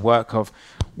us to the work of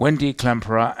Wendy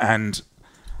Klemperer and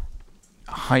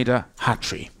Haida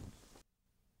Hatry.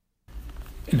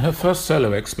 In her first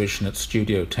solo exhibition at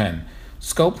Studio 10,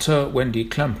 sculptor Wendy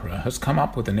Klemperer has come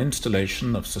up with an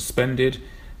installation of suspended,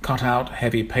 cut out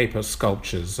heavy paper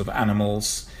sculptures of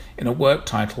animals in a work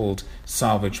titled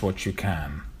Salvage What You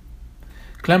Can.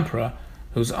 Klemperer,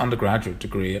 whose undergraduate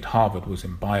degree at Harvard was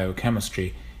in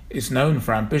biochemistry, is known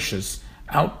for ambitious,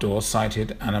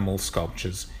 outdoor-sited animal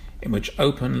sculptures in which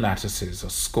open lattices are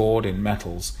scored in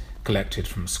metals collected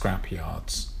from scrap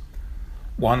yards.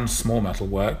 One small metal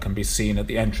work can be seen at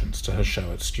the entrance to her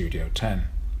show at Studio 10.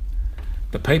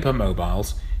 The paper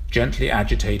mobiles, gently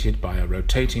agitated by a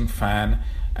rotating fan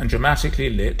and dramatically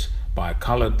lit by a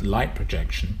coloured light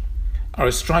projection, are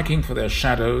as striking for their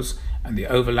shadows and the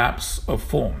overlaps of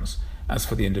forms as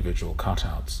for the individual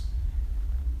cutouts.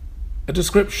 A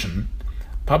description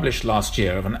published last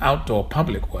year of an outdoor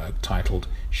public work titled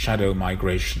Shadow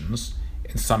Migrations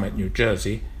in Summit, New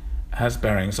Jersey, has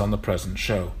bearings on the present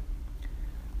show.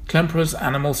 Klemperer's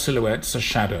animal silhouettes are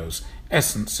shadows,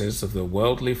 essences of the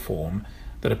worldly form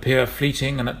that appear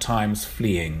fleeting and at times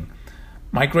fleeing.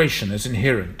 Migration is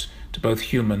inherent to both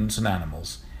humans and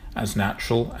animals, as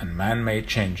natural and man-made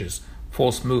changes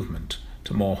force movement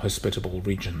to more hospitable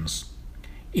regions.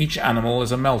 Each animal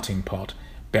is a melting pot,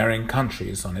 bearing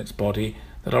countries on its body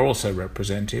that are also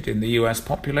represented in the US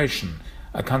population,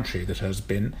 a country that has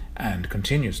been, and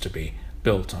continues to be,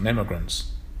 built on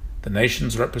immigrants. The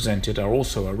nations represented are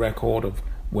also a record of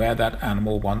where that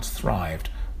animal once thrived,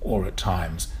 or at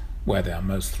times, where they are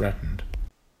most threatened.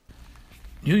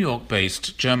 New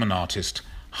York-based German artist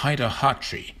Haida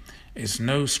Hatri is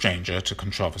no stranger to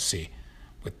controversy,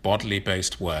 with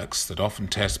bodily-based works that often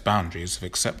test boundaries of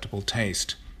acceptable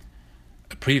taste.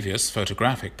 A previous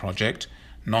photographic project,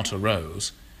 Not a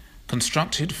Rose,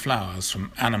 constructed flowers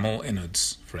from animal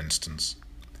innards, for instance.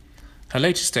 Her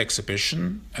latest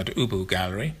exhibition at Ubu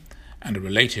Gallery and a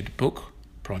related book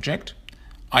project,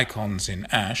 Icons in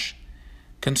Ash,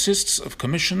 consists of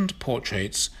commissioned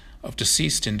portraits of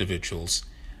deceased individuals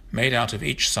made out of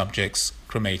each subject's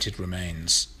cremated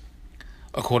remains.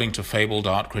 According to fabled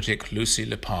art critic Lucy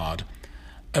Lippard,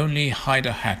 only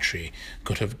Haida Hatri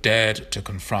could have dared to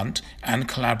confront and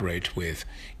collaborate with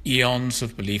eons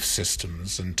of belief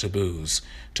systems and taboos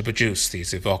to produce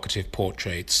these evocative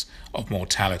portraits of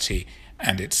mortality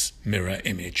and its mirror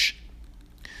image.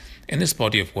 In this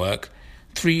body of work,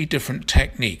 3 different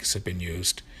techniques have been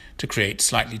used to create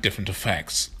slightly different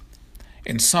effects.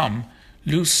 In some,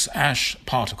 loose ash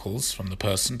particles from the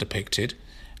person depicted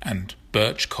and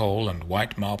birch coal and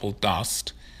white marble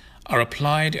dust are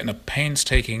applied in a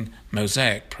painstaking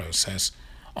mosaic process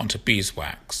onto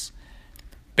beeswax,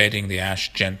 bedding the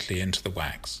ash gently into the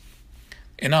wax.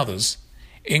 In others,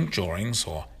 ink drawings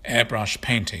or airbrush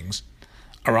paintings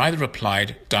are either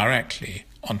applied directly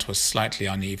onto a slightly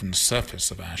uneven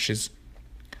surface of ashes,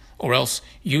 or else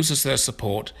use as their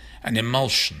support an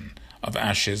emulsion of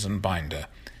ashes and binder,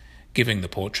 giving the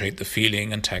portrait the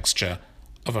feeling and texture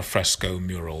of a fresco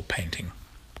mural painting.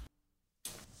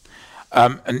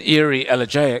 An eerie,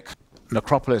 elegiac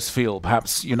necropolis feel,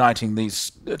 perhaps uniting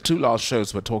these 2 last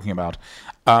shows we're talking about.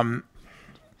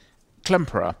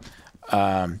 Klemperer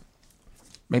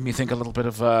made me think a little bit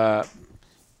of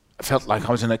felt like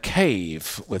I was in a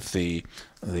cave with the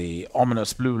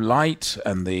ominous blue light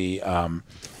and the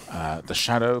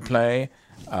shadow play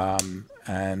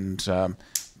and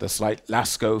the slight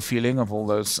Lascaux feeling of all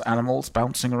those animals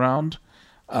bouncing around.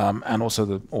 And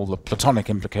also all the platonic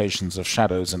implications of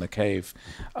shadows in a cave.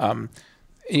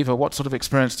 Eva, what sort of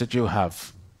experience did you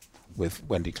have with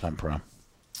Wendy Klemperer?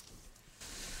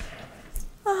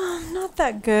 Not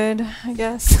that good, I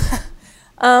guess.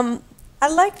 I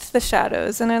liked the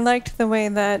shadows, and I liked the way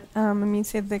that, you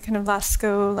say the kind of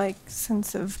Lascaux-like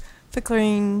sense of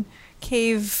flickering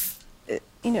cave,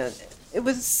 it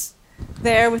was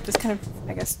there with this kind of,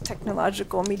 I guess,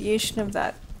 technological mediation of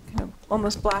that kind of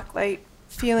almost black light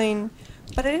feeling,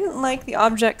 but I didn't like the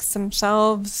objects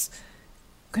themselves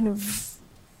kind of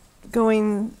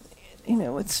going,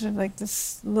 with sort of like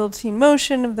this lilting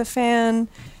motion of the fan.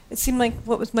 It seemed like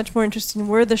what was much more interesting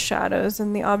were the shadows,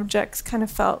 and the objects kind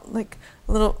of felt like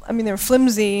a little, they were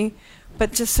flimsy,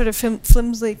 but just sort of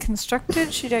flimsily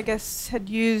constructed. She, I guess, had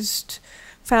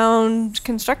found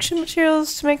construction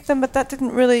materials to make them, but that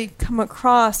didn't really come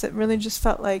across. It really just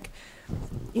felt like,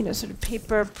 sort of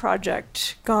paper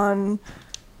project gone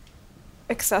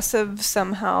excessive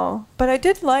somehow. But I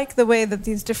did like the way that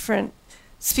these different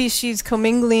species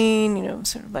commingling,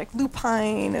 sort of like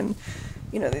lupine and,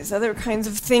 these other kinds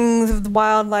of things of the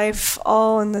wildlife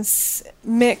all in this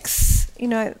mix.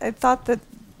 I thought that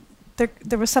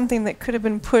there was something that could have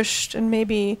been pushed, and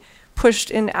maybe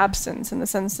pushed in absence, in the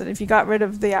sense that if you got rid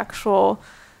of the actual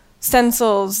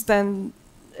stencils, then,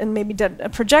 and maybe did a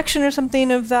projection or something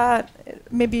of that,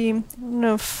 maybe, I don't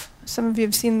know if some of you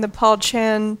have seen the Paul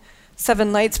Chan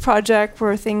Seven Lights project,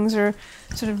 where things are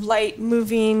sort of light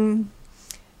moving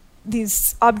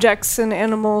these objects and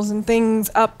animals and things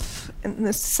up, in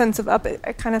this sense of up.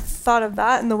 I kind of thought of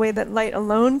that in the way that light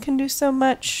alone can do so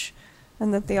much,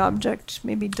 and that the object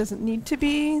maybe doesn't need to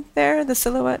be there. The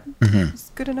silhouette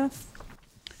is good enough.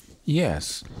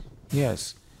 Yes.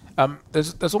 There's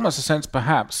almost a sense,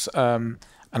 perhaps, and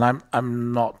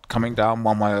I'm not coming down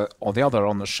one way or the other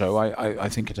on the show. I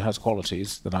think it has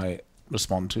qualities that I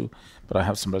respond to, but I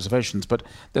have some reservations. But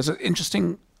there's an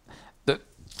interesting, that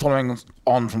following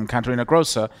on from Caterina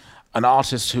Grosser, an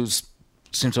artist who's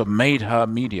seems to have made her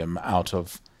medium out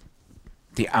of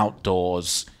the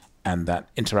outdoors and that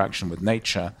interaction with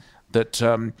nature, that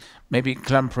maybe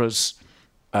Klemperer's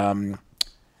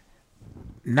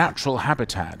natural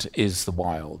habitat is the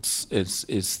wilds,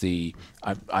 is the...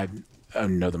 I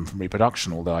only know them from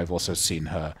reproduction, although I've also seen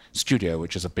her studio,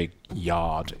 which is a big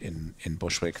yard in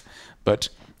Bushwick. But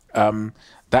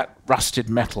that rusted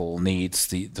metal needs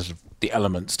the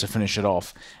elements to finish it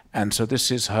off. And so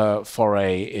this is her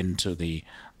foray into the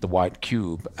white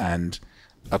cube, and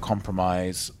a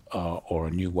compromise or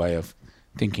a new way of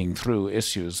thinking through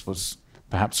issues was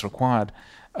perhaps required.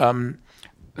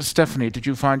 Stephanie, did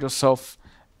you find yourself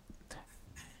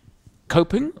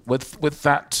coping with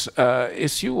that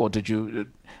issue, or did you?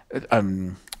 It's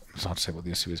hard to say what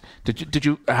the issue is.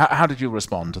 How did you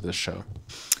respond to this show?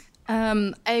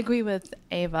 I agree with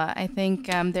Eva. I think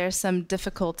there's some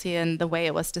difficulty in the way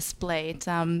it was displayed.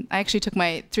 I actually took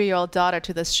my 3-year-old daughter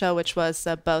to this show, which was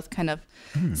both kind of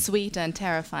sweet and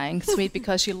terrifying. Sweet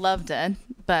because she loved it,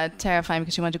 but terrifying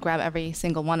because she wanted to grab every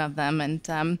single one of them.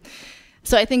 And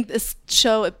so I think this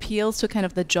show appeals to kind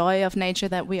of the joy of nature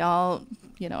that we all,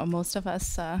 or most of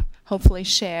us hopefully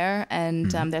share.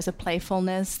 And there's a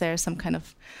playfulness, there's some kind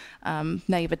of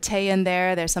naivete in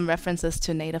there, there's some references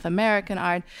to Native American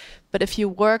art. But if you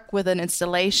work with an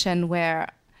installation where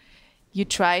you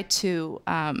try to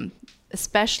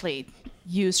especially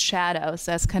use shadows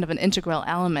as kind of an integral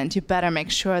element, you better make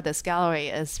sure this gallery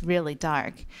is really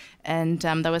dark. And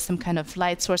there was some kind of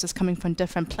light sources coming from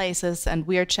different places and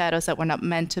weird shadows that were not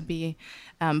meant to be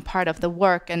part of the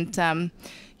work. And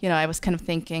I was kind of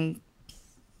thinking,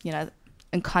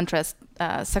 in contrast,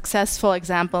 successful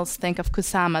examples, think of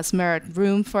Kusama's Mirrored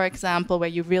Room, for example, where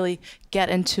you really get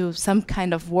into some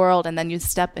kind of world and then you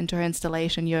step into her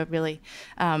installation, you're really,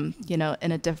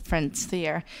 in a different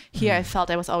sphere. Here I felt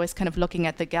I was always kind of looking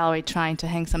at the gallery, trying to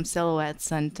hang some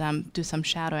silhouettes and do some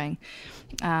shadowing.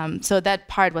 So that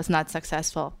part was not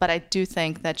successful, but I do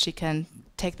think that she can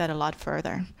take that a lot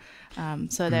further.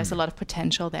 So there's a lot of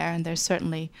potential there, and there's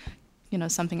certainly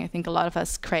something I think a lot of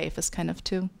us crave is kind of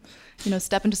to,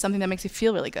 step into something that makes you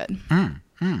feel really good.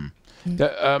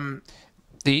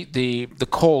 The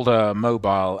colder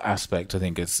mobile aspect, I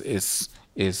think, is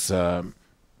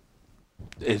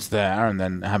there, and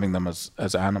then having them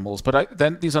as animals. But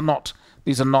then these are not.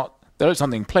 There is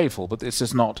something playful, but this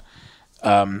is not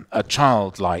a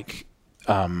childlike,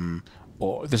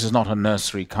 or this is not a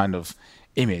nursery kind of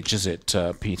image, is it,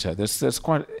 Peter? There's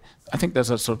quite. I think there's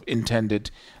a sort of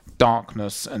intended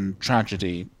darkness and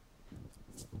tragic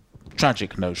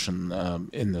notion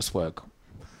in this work.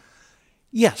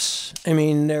 Yes, I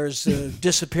mean there's the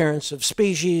disappearance of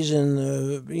species and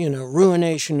the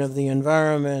ruination of the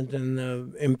environment and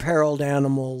the imperiled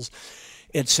animals,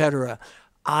 etc.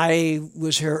 I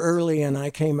was here early and I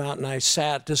came out and I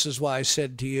sat. This is why I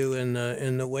said to you in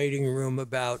the waiting room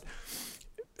about.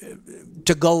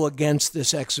 To go against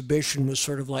this exhibition was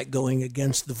sort of like going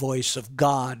against the voice of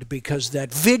God, because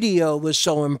that video was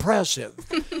so impressive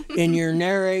and your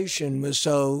narration was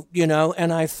so,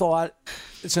 and I thought,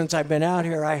 since I've been out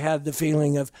here, I had the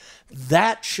feeling of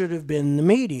that should have been the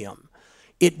medium.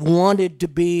 It wanted to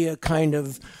be a kind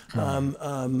of,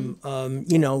 William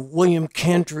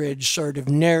Kentridge sort of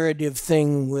narrative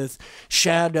thing with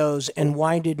shadows. And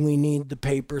why did we need the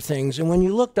paper things? And when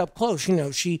you looked up close,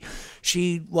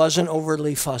 she wasn't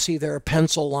overly fussy. There are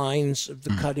pencil lines of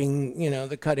the cutting,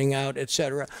 the cutting out,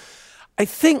 etc. I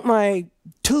think my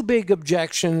two big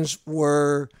objections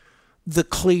were the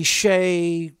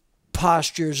cliche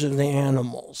postures of the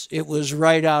animals. It was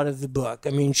right out of the book.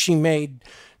 I mean, she made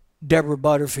Deborah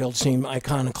Butterfield seemed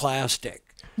iconoclastic,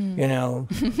 Deborah,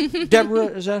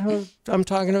 is that who I'm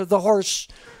talking about? The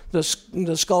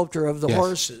the sculptor of the Yes.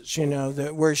 horses,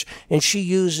 and she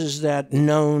uses that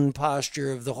known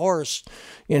posture of the horse,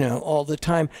 all the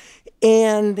time.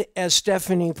 And as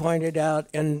Stephanie pointed out,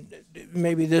 and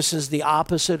maybe this is the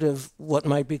opposite of what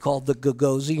might be called the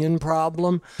Gagosian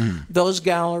problem, those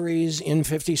galleries in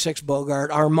 56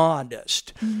 Bogart are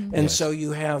modest. And so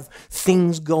you have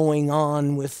things going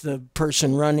on with the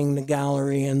person running the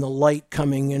gallery and the light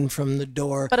coming in from the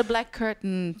door. But a black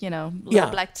curtain, little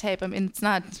Yeah. black tape. I mean, it's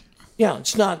not Yeah,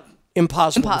 it's not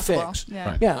impossible. To fix.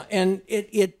 Yeah. Right. Yeah, and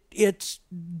it's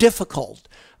difficult.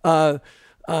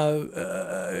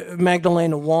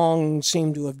 Magdalena Wong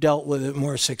seemed to have dealt with it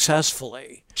more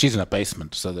successfully. She's in a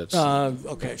basement, so that's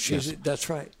Okay, that's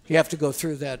right. You have to go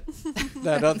through that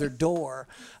other door.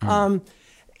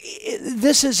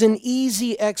 This is an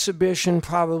easy exhibition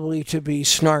probably to be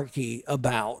snarky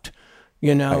about,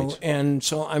 Right. and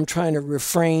so I'm trying to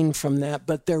refrain from that.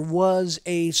 But there was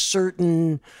a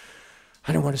certain,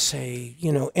 I don't want to say,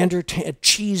 a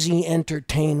cheesy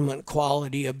entertainment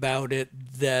quality about it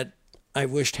that I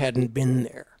wished hadn't been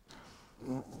there.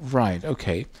 right.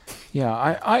 Okay, yeah.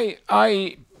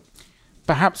 I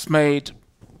perhaps made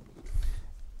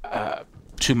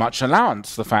too much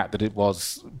allowance for the fact that it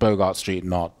was Bogart Street,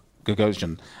 not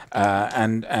Gagosian,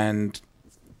 and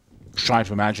try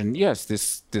to imagine. Yes,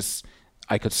 this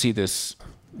I could see this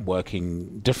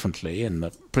working differently in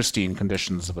the pristine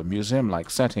conditions of a museum-like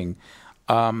setting,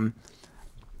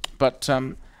 but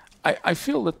I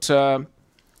feel that.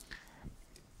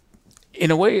 In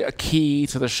a way, a key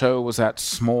to the show was that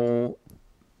small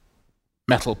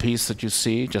metal piece that you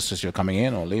see just as you're coming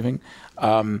in or leaving.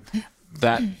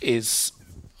 That is,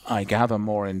 I gather,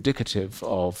 more indicative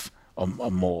of, or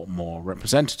more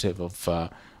representative of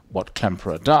what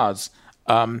Klemperer does,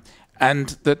 and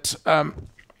that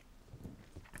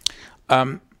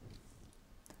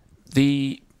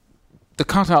the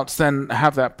cutouts then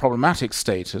have that problematic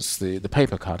status, the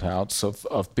paper cutouts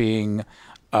of being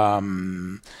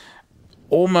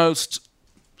almost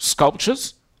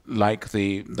sculptures, like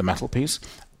the metal piece,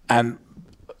 and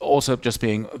also just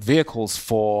being vehicles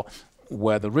for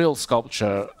where the real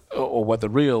sculpture or where the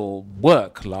real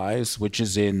work lies, which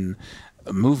is in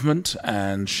movement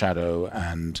and shadow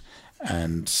and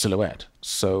silhouette.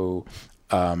 So,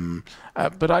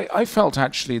 but I felt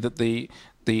actually that the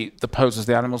poses of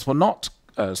the animals were not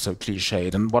so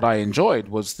cliched, and what I enjoyed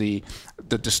was the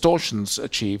distortions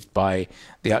achieved by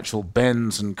the actual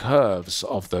bends and curves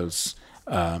of those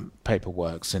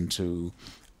paperworks into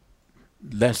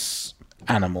less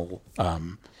animal.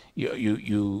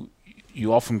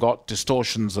 You often got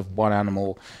distortions of one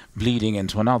animal bleeding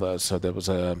into another, so there was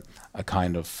a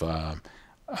kind of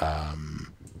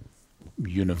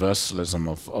universalism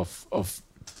of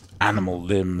animal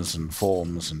limbs and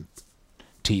forms and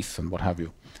teeth and what have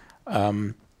you.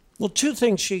 Well, two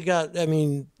things she got. I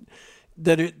mean,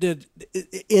 that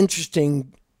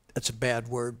interesting. That's a bad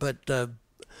word, but the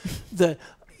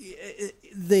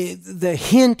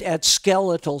hint at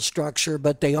skeletal structure,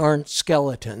 but they aren't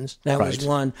skeletons. That was Right.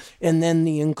 one, and then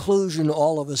the inclusion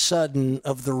all of a sudden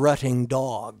of the rutting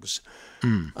dogs.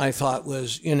 I thought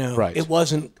was Right. it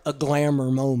wasn't a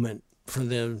glamour moment for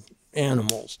the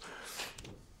animals.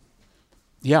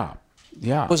 Yeah.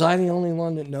 Was I the only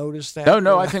one that noticed that?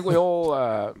 No, I think we all.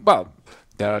 Well,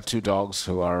 there are two dogs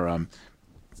who are.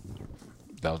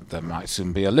 There might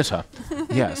soon be a litter.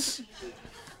 Yes.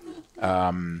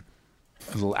 A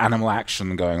little animal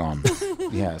action going on.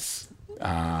 Yes.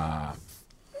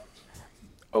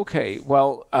 Okay.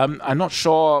 Well, I'm not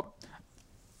sure.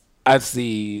 As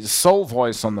the sole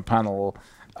voice on the panel,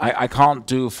 I can't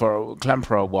do for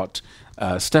Klemperer what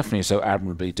Stephanie so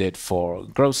admirably did for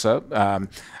Grosser,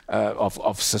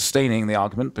 of sustaining the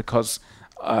argument because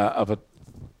of a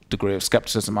degree of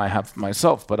skepticism I have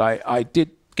myself. But I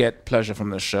did get pleasure from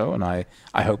this show, and I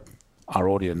hope our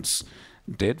audience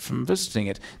did from visiting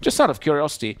it. Just out of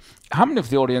curiosity, how many of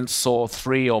the audience saw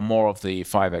 3 or more of the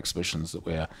 5 exhibitions that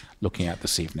we're looking at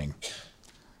this evening?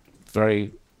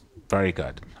 Very, very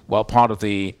good. Well, part of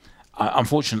the...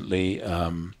 unfortunately,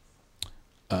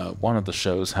 one of the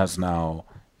shows has now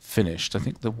finished. I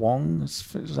think the Wong,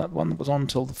 is that one that was on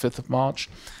until the 5th of March?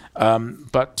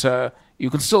 But you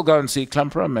can still go and see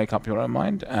Klemperer and make up your own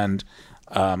mind, and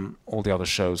all the other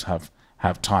shows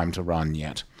have time to run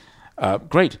yet.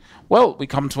 Great. Well, we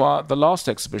come to the last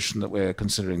exhibition that we're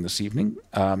considering this evening,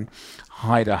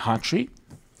 Haida Hatri,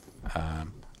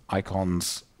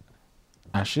 Icons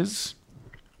Ashes.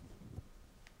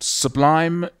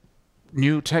 Sublime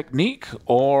new technique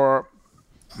or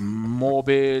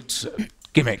morbid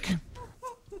gimmick?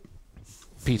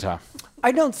 Peter.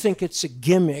 I don't think it's a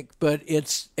gimmick, but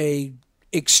it's a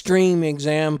extreme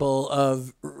example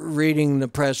of reading the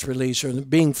press release or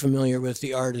being familiar with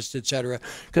the artist, etc.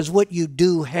 Because what you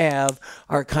do have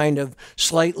are kind of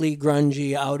slightly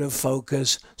grungy, out of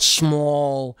focus,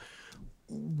 small,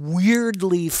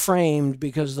 weirdly framed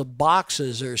because the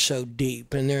boxes are so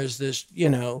deep, and there's this,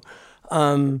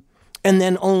 and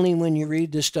then only when you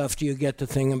read this stuff do you get the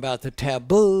thing about the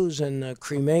taboos and the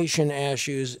cremation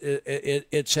ashes,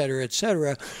 et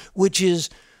cetera, which is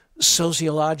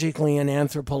sociologically and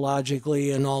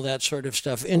anthropologically and all that sort of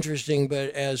stuff interesting, but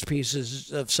as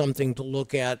pieces of something to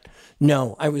look at,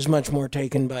 no. I was much more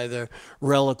taken by the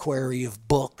reliquary of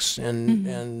books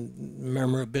and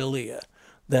memorabilia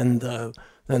than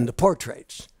the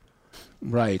portraits.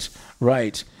 Right.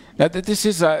 Now, this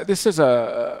is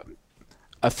a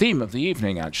theme of the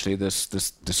evening, actually. This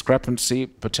discrepancy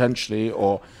potentially,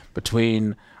 or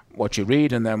between what you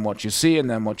read and then what you see, and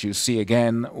then what you see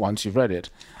again once you've read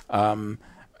it.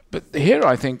 But here,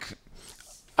 I think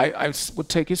I would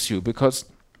take issue because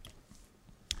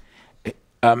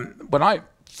when I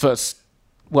first,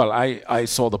 I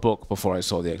saw the book before I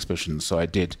saw the exhibition, so I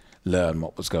did learn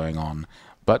what was going on.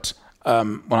 But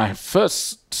when I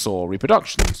first saw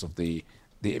reproductions of the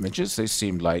images, they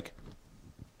seemed like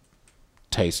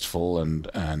tasteful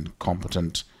and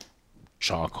competent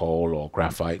charcoal or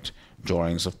graphite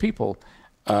drawings of people.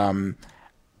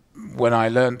 When I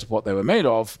learned what they were made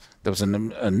of, there was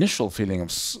an initial feeling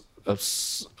of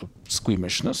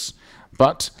squeamishness,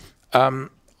 but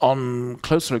on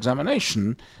closer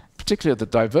examination, particularly of the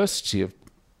diversity of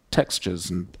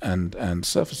textures and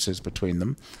surfaces between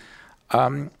them,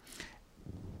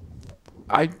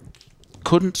 I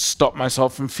couldn't stop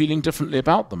myself from feeling differently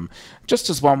about them, just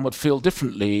as one would feel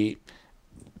differently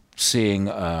seeing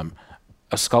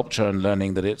a sculpture and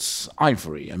learning that it's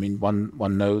ivory. I mean,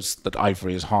 one knows that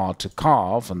ivory is hard to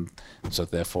carve, and so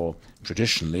therefore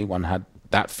traditionally one had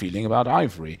that feeling about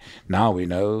ivory. Now we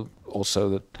know also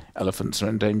that elephants are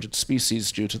endangered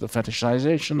species due to the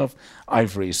fetishization of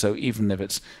ivory, so even if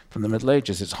it's from the Middle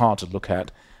Ages, it's hard to look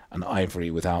at an ivory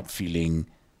without feeling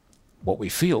what we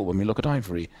feel when we look at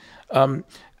ivory.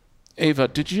 Eva,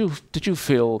 did you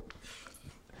feel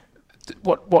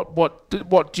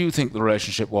what do you think the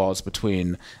relationship was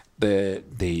between the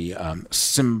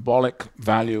symbolic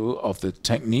value of the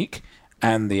technique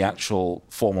and the actual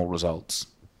formal results?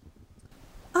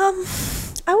 I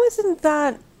wasn't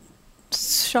that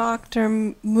shocked or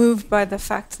moved by the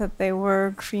fact that they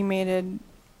were cremated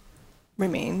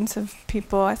remains of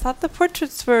people. I thought the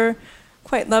portraits were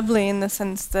quite lovely in the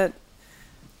sense that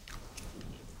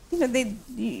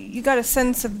you got a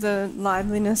sense of the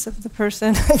liveliness of the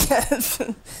person, I guess,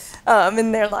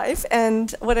 in their life. And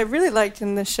what I really liked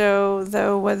in the show,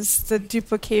 though, was the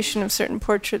duplication of certain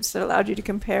portraits that allowed you to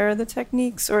compare the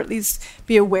techniques, or at least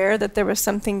be aware that there was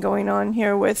something going on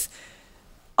here with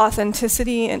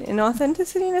authenticity and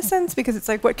inauthenticity in a sense, because it's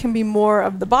like what can be more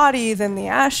of the body than the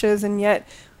ashes, and yet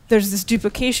there's this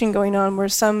duplication going on where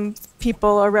some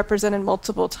people are represented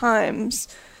multiple times.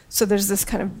 So there's this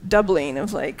kind of doubling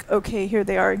of like, okay, here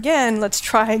they are again, let's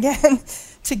try again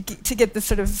to get the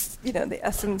sort of, the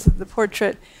essence of the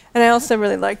portrait. And I also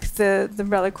really liked the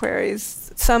reliquaries.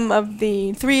 Some of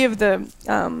three of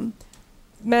the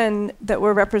men that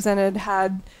were represented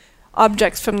had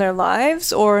objects from their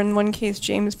lives, or in one case,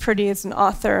 James Purdy is an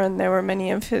author, and there were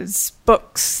many of his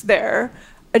books there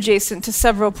adjacent to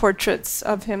several portraits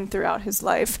of him throughout his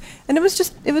life. And it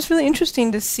was really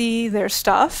interesting to see their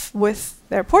stuff with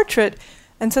their portrait.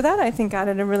 And so that, I think,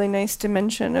 added a really nice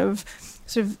dimension of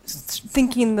sort of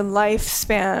thinking the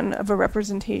lifespan of a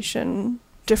representation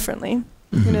differently.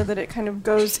 Mm-hmm. That it kind of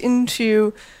goes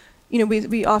into,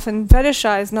 we often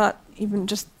fetishize not even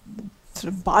just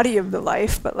sort of body of the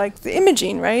life, but like the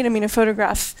imaging, right? I mean, a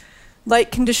photograph,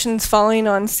 light conditions falling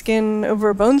on skin over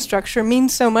a bone structure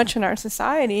means so much in our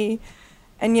society,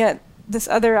 and yet this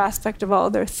other aspect of all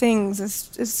other things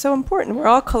is so important. We're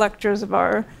all collectors of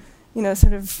our,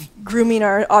 sort of grooming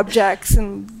our objects,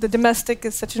 and the domestic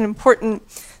is such an important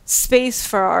space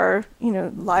for our,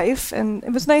 life, and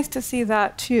it was nice to see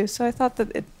that too. So I thought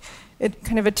that it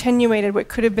kind of attenuated what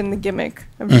could have been the gimmick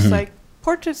of just like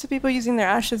portraits of people using their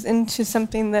ashes into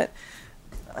something that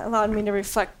allowed me to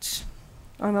reflect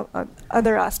on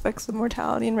other aspects of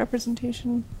mortality and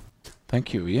representation.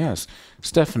 Thank you. Yes.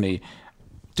 Stephanie,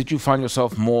 did you find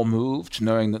yourself more moved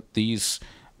knowing that these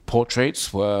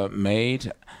portraits were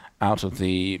made out of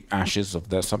the ashes of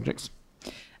their subjects?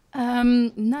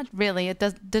 Not really. It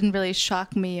didn't really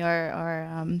shock me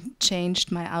or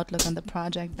changed my outlook on the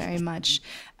project very much.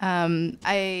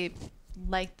 I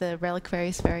liked the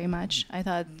reliquaries very much. I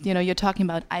thought, you're talking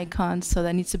about icons, so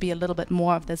there needs to be a little bit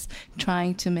more of this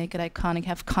trying to make it iconic,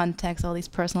 have context, all these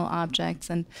personal objects,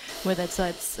 and with it, so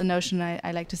it's a notion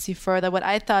I like to see further. What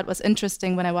I thought was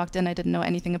interesting when I walked in, I didn't know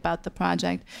anything about the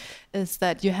project, is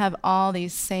that you have all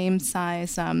these same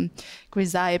size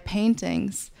grisaille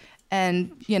paintings.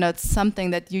 And, it's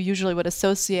something that you usually would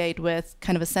associate with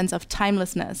kind of a sense of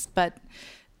timelessness, but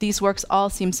these works all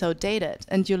seem so dated.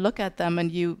 And you look at them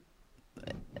and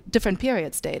different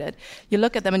periods dated. You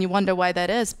look at them and you wonder why that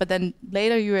is, but then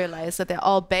later you realize that they're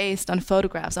all based on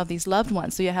photographs of these loved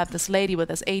ones. So you have this lady with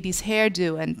this 80s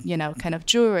hairdo and, kind of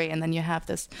jewelry, and then you have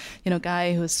this,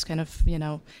 guy who's kind of, in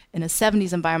a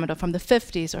 70s environment or from the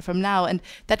 50s or from now. And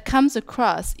that comes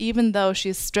across even though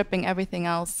she's stripping everything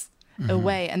else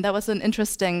away. And that was an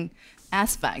interesting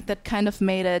aspect that kind of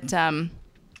made it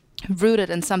rooted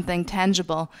in something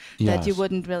tangible that you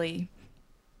wouldn't really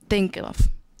think of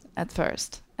at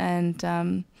first. And,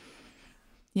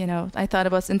 I thought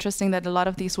it was interesting that a lot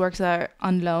of these works are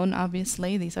on loan,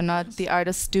 obviously. These are not the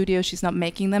artist's studio. She's not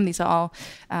making them. These are all,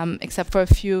 except for a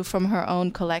few from her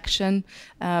own collection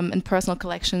and personal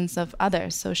collections of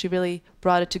others. So she really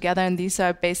brought it together. And these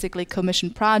are basically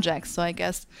commissioned projects. So I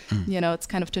guess, it's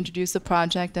kind of to introduce the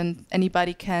project, and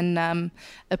anybody can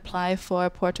apply for a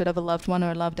portrait of a loved one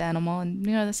or a loved animal. And,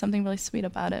 there's something really sweet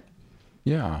about it.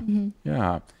 Yeah,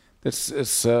 yeah. It's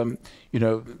the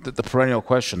perennial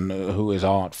question, who is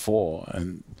art for?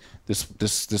 And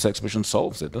this exhibition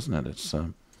solves it, doesn't it? It's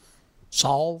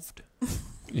Solved?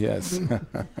 Yes.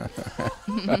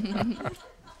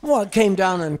 Well, it came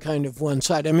down on kind of one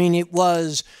side. I mean, it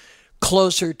was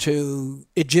closer to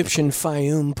Egyptian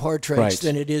Fayum portraits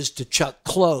than it is to Chuck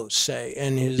Close, say,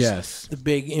 and the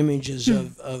big images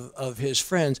of his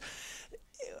friends.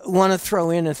 Want to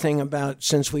throw in a thing about,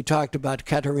 since we talked about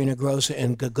Katerina Grosse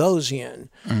and Gagosian,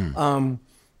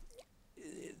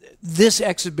 this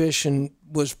exhibition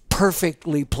was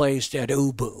perfectly placed at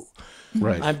Ubu.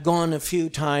 Right. I've gone a few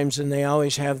times, and they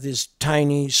always have these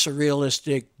tiny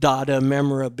surrealistic Dada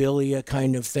memorabilia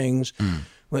kind of things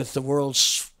with the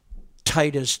world's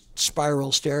tightest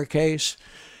spiral staircase.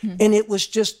 And it was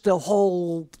just the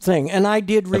whole thing. And I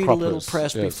did read a little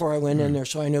press before I went in there,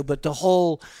 so I know, but the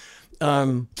whole...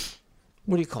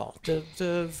 what do you call it?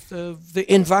 The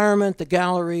environment, the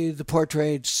gallery, the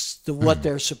portraits, what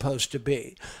they're supposed to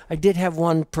be. I did have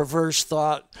one perverse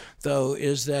thought, though,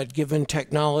 is that given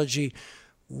technology,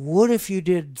 what if you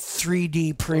did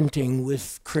 3D printing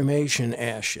with cremation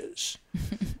ashes?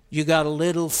 You got a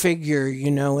little figure,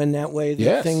 in that way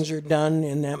that things are done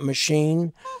in that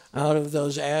machine out of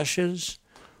those ashes.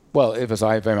 Well, as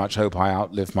I very much hope I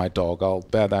outlive my dog, I'll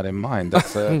bear that in mind.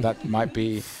 That's, that might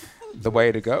be the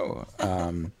way to go.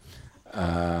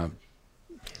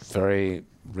 Very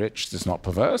rich is not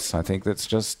perverse. I think that's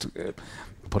just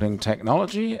putting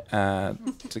technology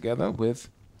together with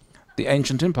the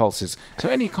ancient impulses. So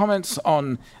any comments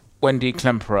on Wendy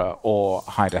Klemperer or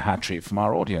Haida Hatry from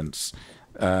our audience?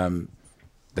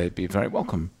 They'd be very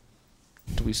welcome.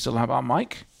 Do we still have our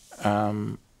mic?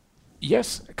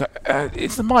 Yes.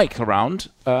 Is the mic around?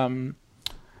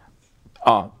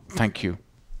 Thank you.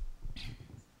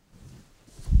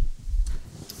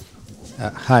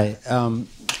 Hi.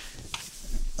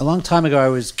 A long time ago, I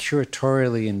was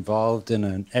curatorially involved in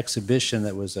an exhibition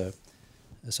that was a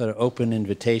sort of open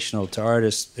invitational to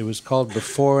artists. It was called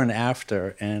Before and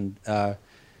After, and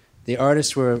the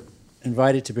artists were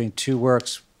invited to bring two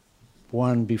works,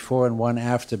 one before and one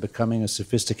after becoming a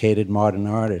sophisticated modern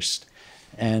artist.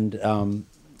 And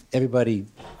everybody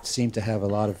seemed to have a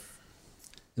lot of...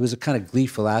 There was a kind of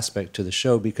gleeful aspect to the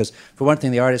show because, for one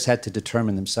thing, the artists had to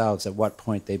determine themselves at what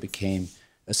point they became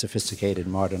a sophisticated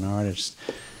modern artist.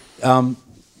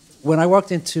 When I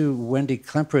walked into Wendy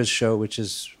Klemperer's show, which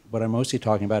is what I'm mostly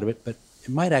talking about, but it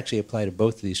might actually apply to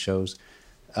both of these shows,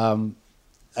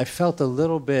 I felt a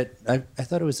little bit... I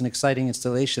thought it was an exciting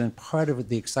installation, and part of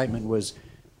the excitement was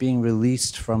being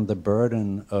released from the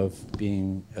burden of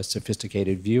being a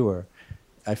sophisticated viewer.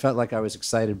 I felt like I was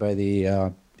excited by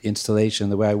the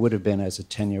installation the way I would have been as a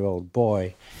 10-year-old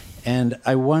boy. And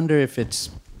I wonder if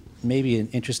it's maybe an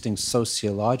interesting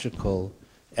sociological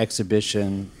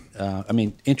exhibition.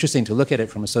 Interesting to look at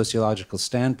it from a sociological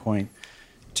standpoint,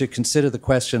 to consider the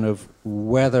question of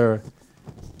whether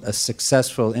a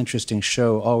successful, interesting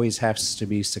show always has to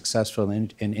be successful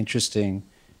and interesting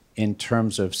in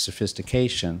terms of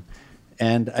sophistication.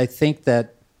 And I think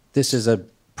that this is a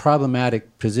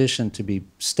problematic position to be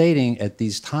stating at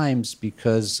these times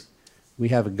because we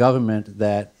have a government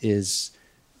that is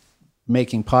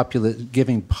giving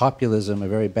populism a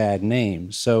very bad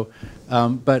name. So,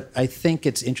 but I think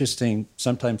it's interesting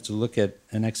sometimes to look at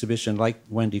an exhibition like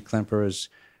Wendy Klemperer's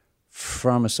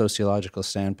from a sociological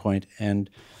standpoint, and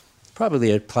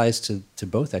probably it applies to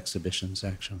both exhibitions,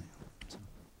 actually.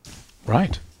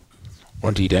 Right. Or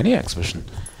indeed any exhibition.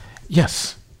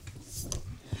 Yes.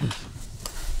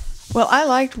 Well, I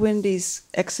liked Wendy's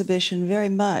exhibition very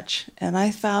much, and I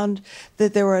found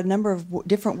that there were a number of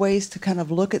different ways to kind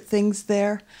of look at things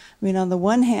there. I mean, on the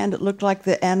one hand, it looked like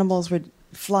the animals were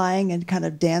flying and kind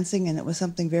of dancing, and it was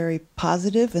something very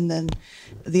positive. And then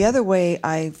the other way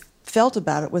I felt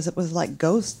about it was like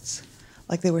ghosts,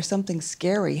 like there was something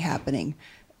scary happening.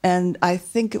 And I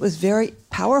think it was very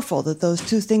powerful that those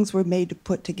two things were made to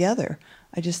put together.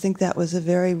 I just think that was a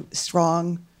very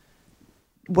strong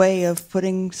way of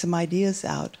putting some ideas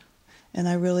out, and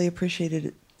I really appreciated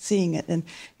it, seeing it. And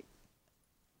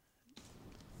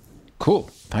cool,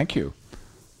 thank you.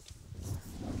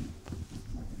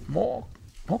 More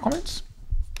comments?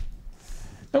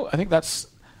 No, I think that's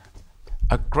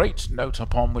a great note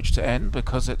upon which to end,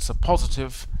 because it's a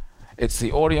positive. It's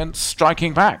the audience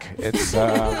striking back. It's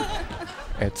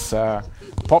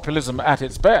populism at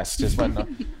its best is when a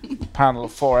panel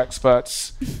of 4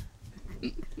 experts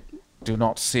do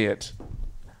not see it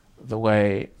the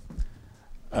way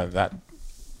that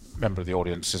member of the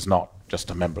audience is not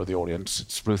just a member of the audience.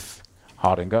 It's Ruth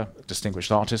Hardinger, a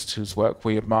distinguished artist whose work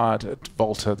we admired at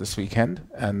Volta this weekend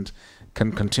and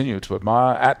can continue to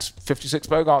admire at 56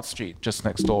 Bogart Street, just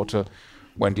next door to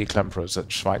Wendy Klemperer's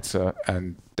at Schweitzer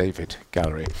and David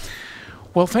Gallery.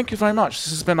 Well, thank you very much.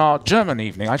 This has been our German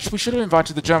evening. We should have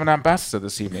invited the German ambassador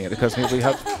this evening, because we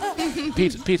have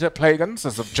Peter Plagens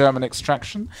as of German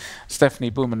extraction, Stephanie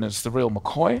Buhmann is the real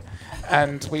McCoy,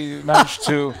 and we managed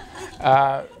to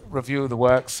review the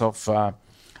works of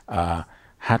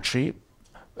Hatrie,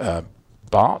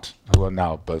 Barth, who are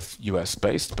now both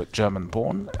US-based but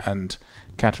German-born, and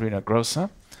Katharina Grosser,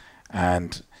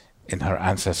 and in her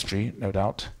ancestry, no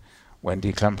doubt,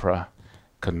 Wendy Klemperer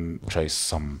can trace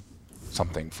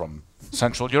something from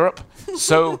Central Europe.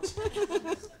 So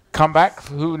come back,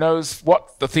 who knows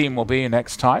what the theme will be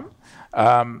next time.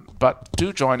 But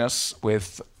do join us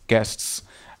with guests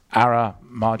Ara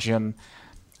Margian,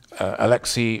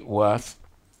 Alexei Worth,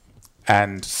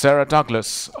 and Sarah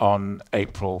Douglas on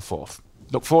April 4th.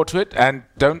 Look forward to it, and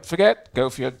don't forget, go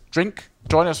for your drink.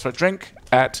 Join us for a drink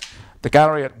at the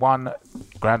gallery at 1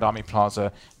 Grand Army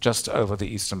Plaza, just over the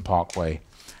Eastern Parkway,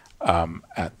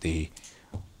 at the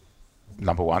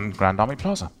number 1 Grand Army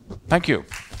Plaza. Thank you.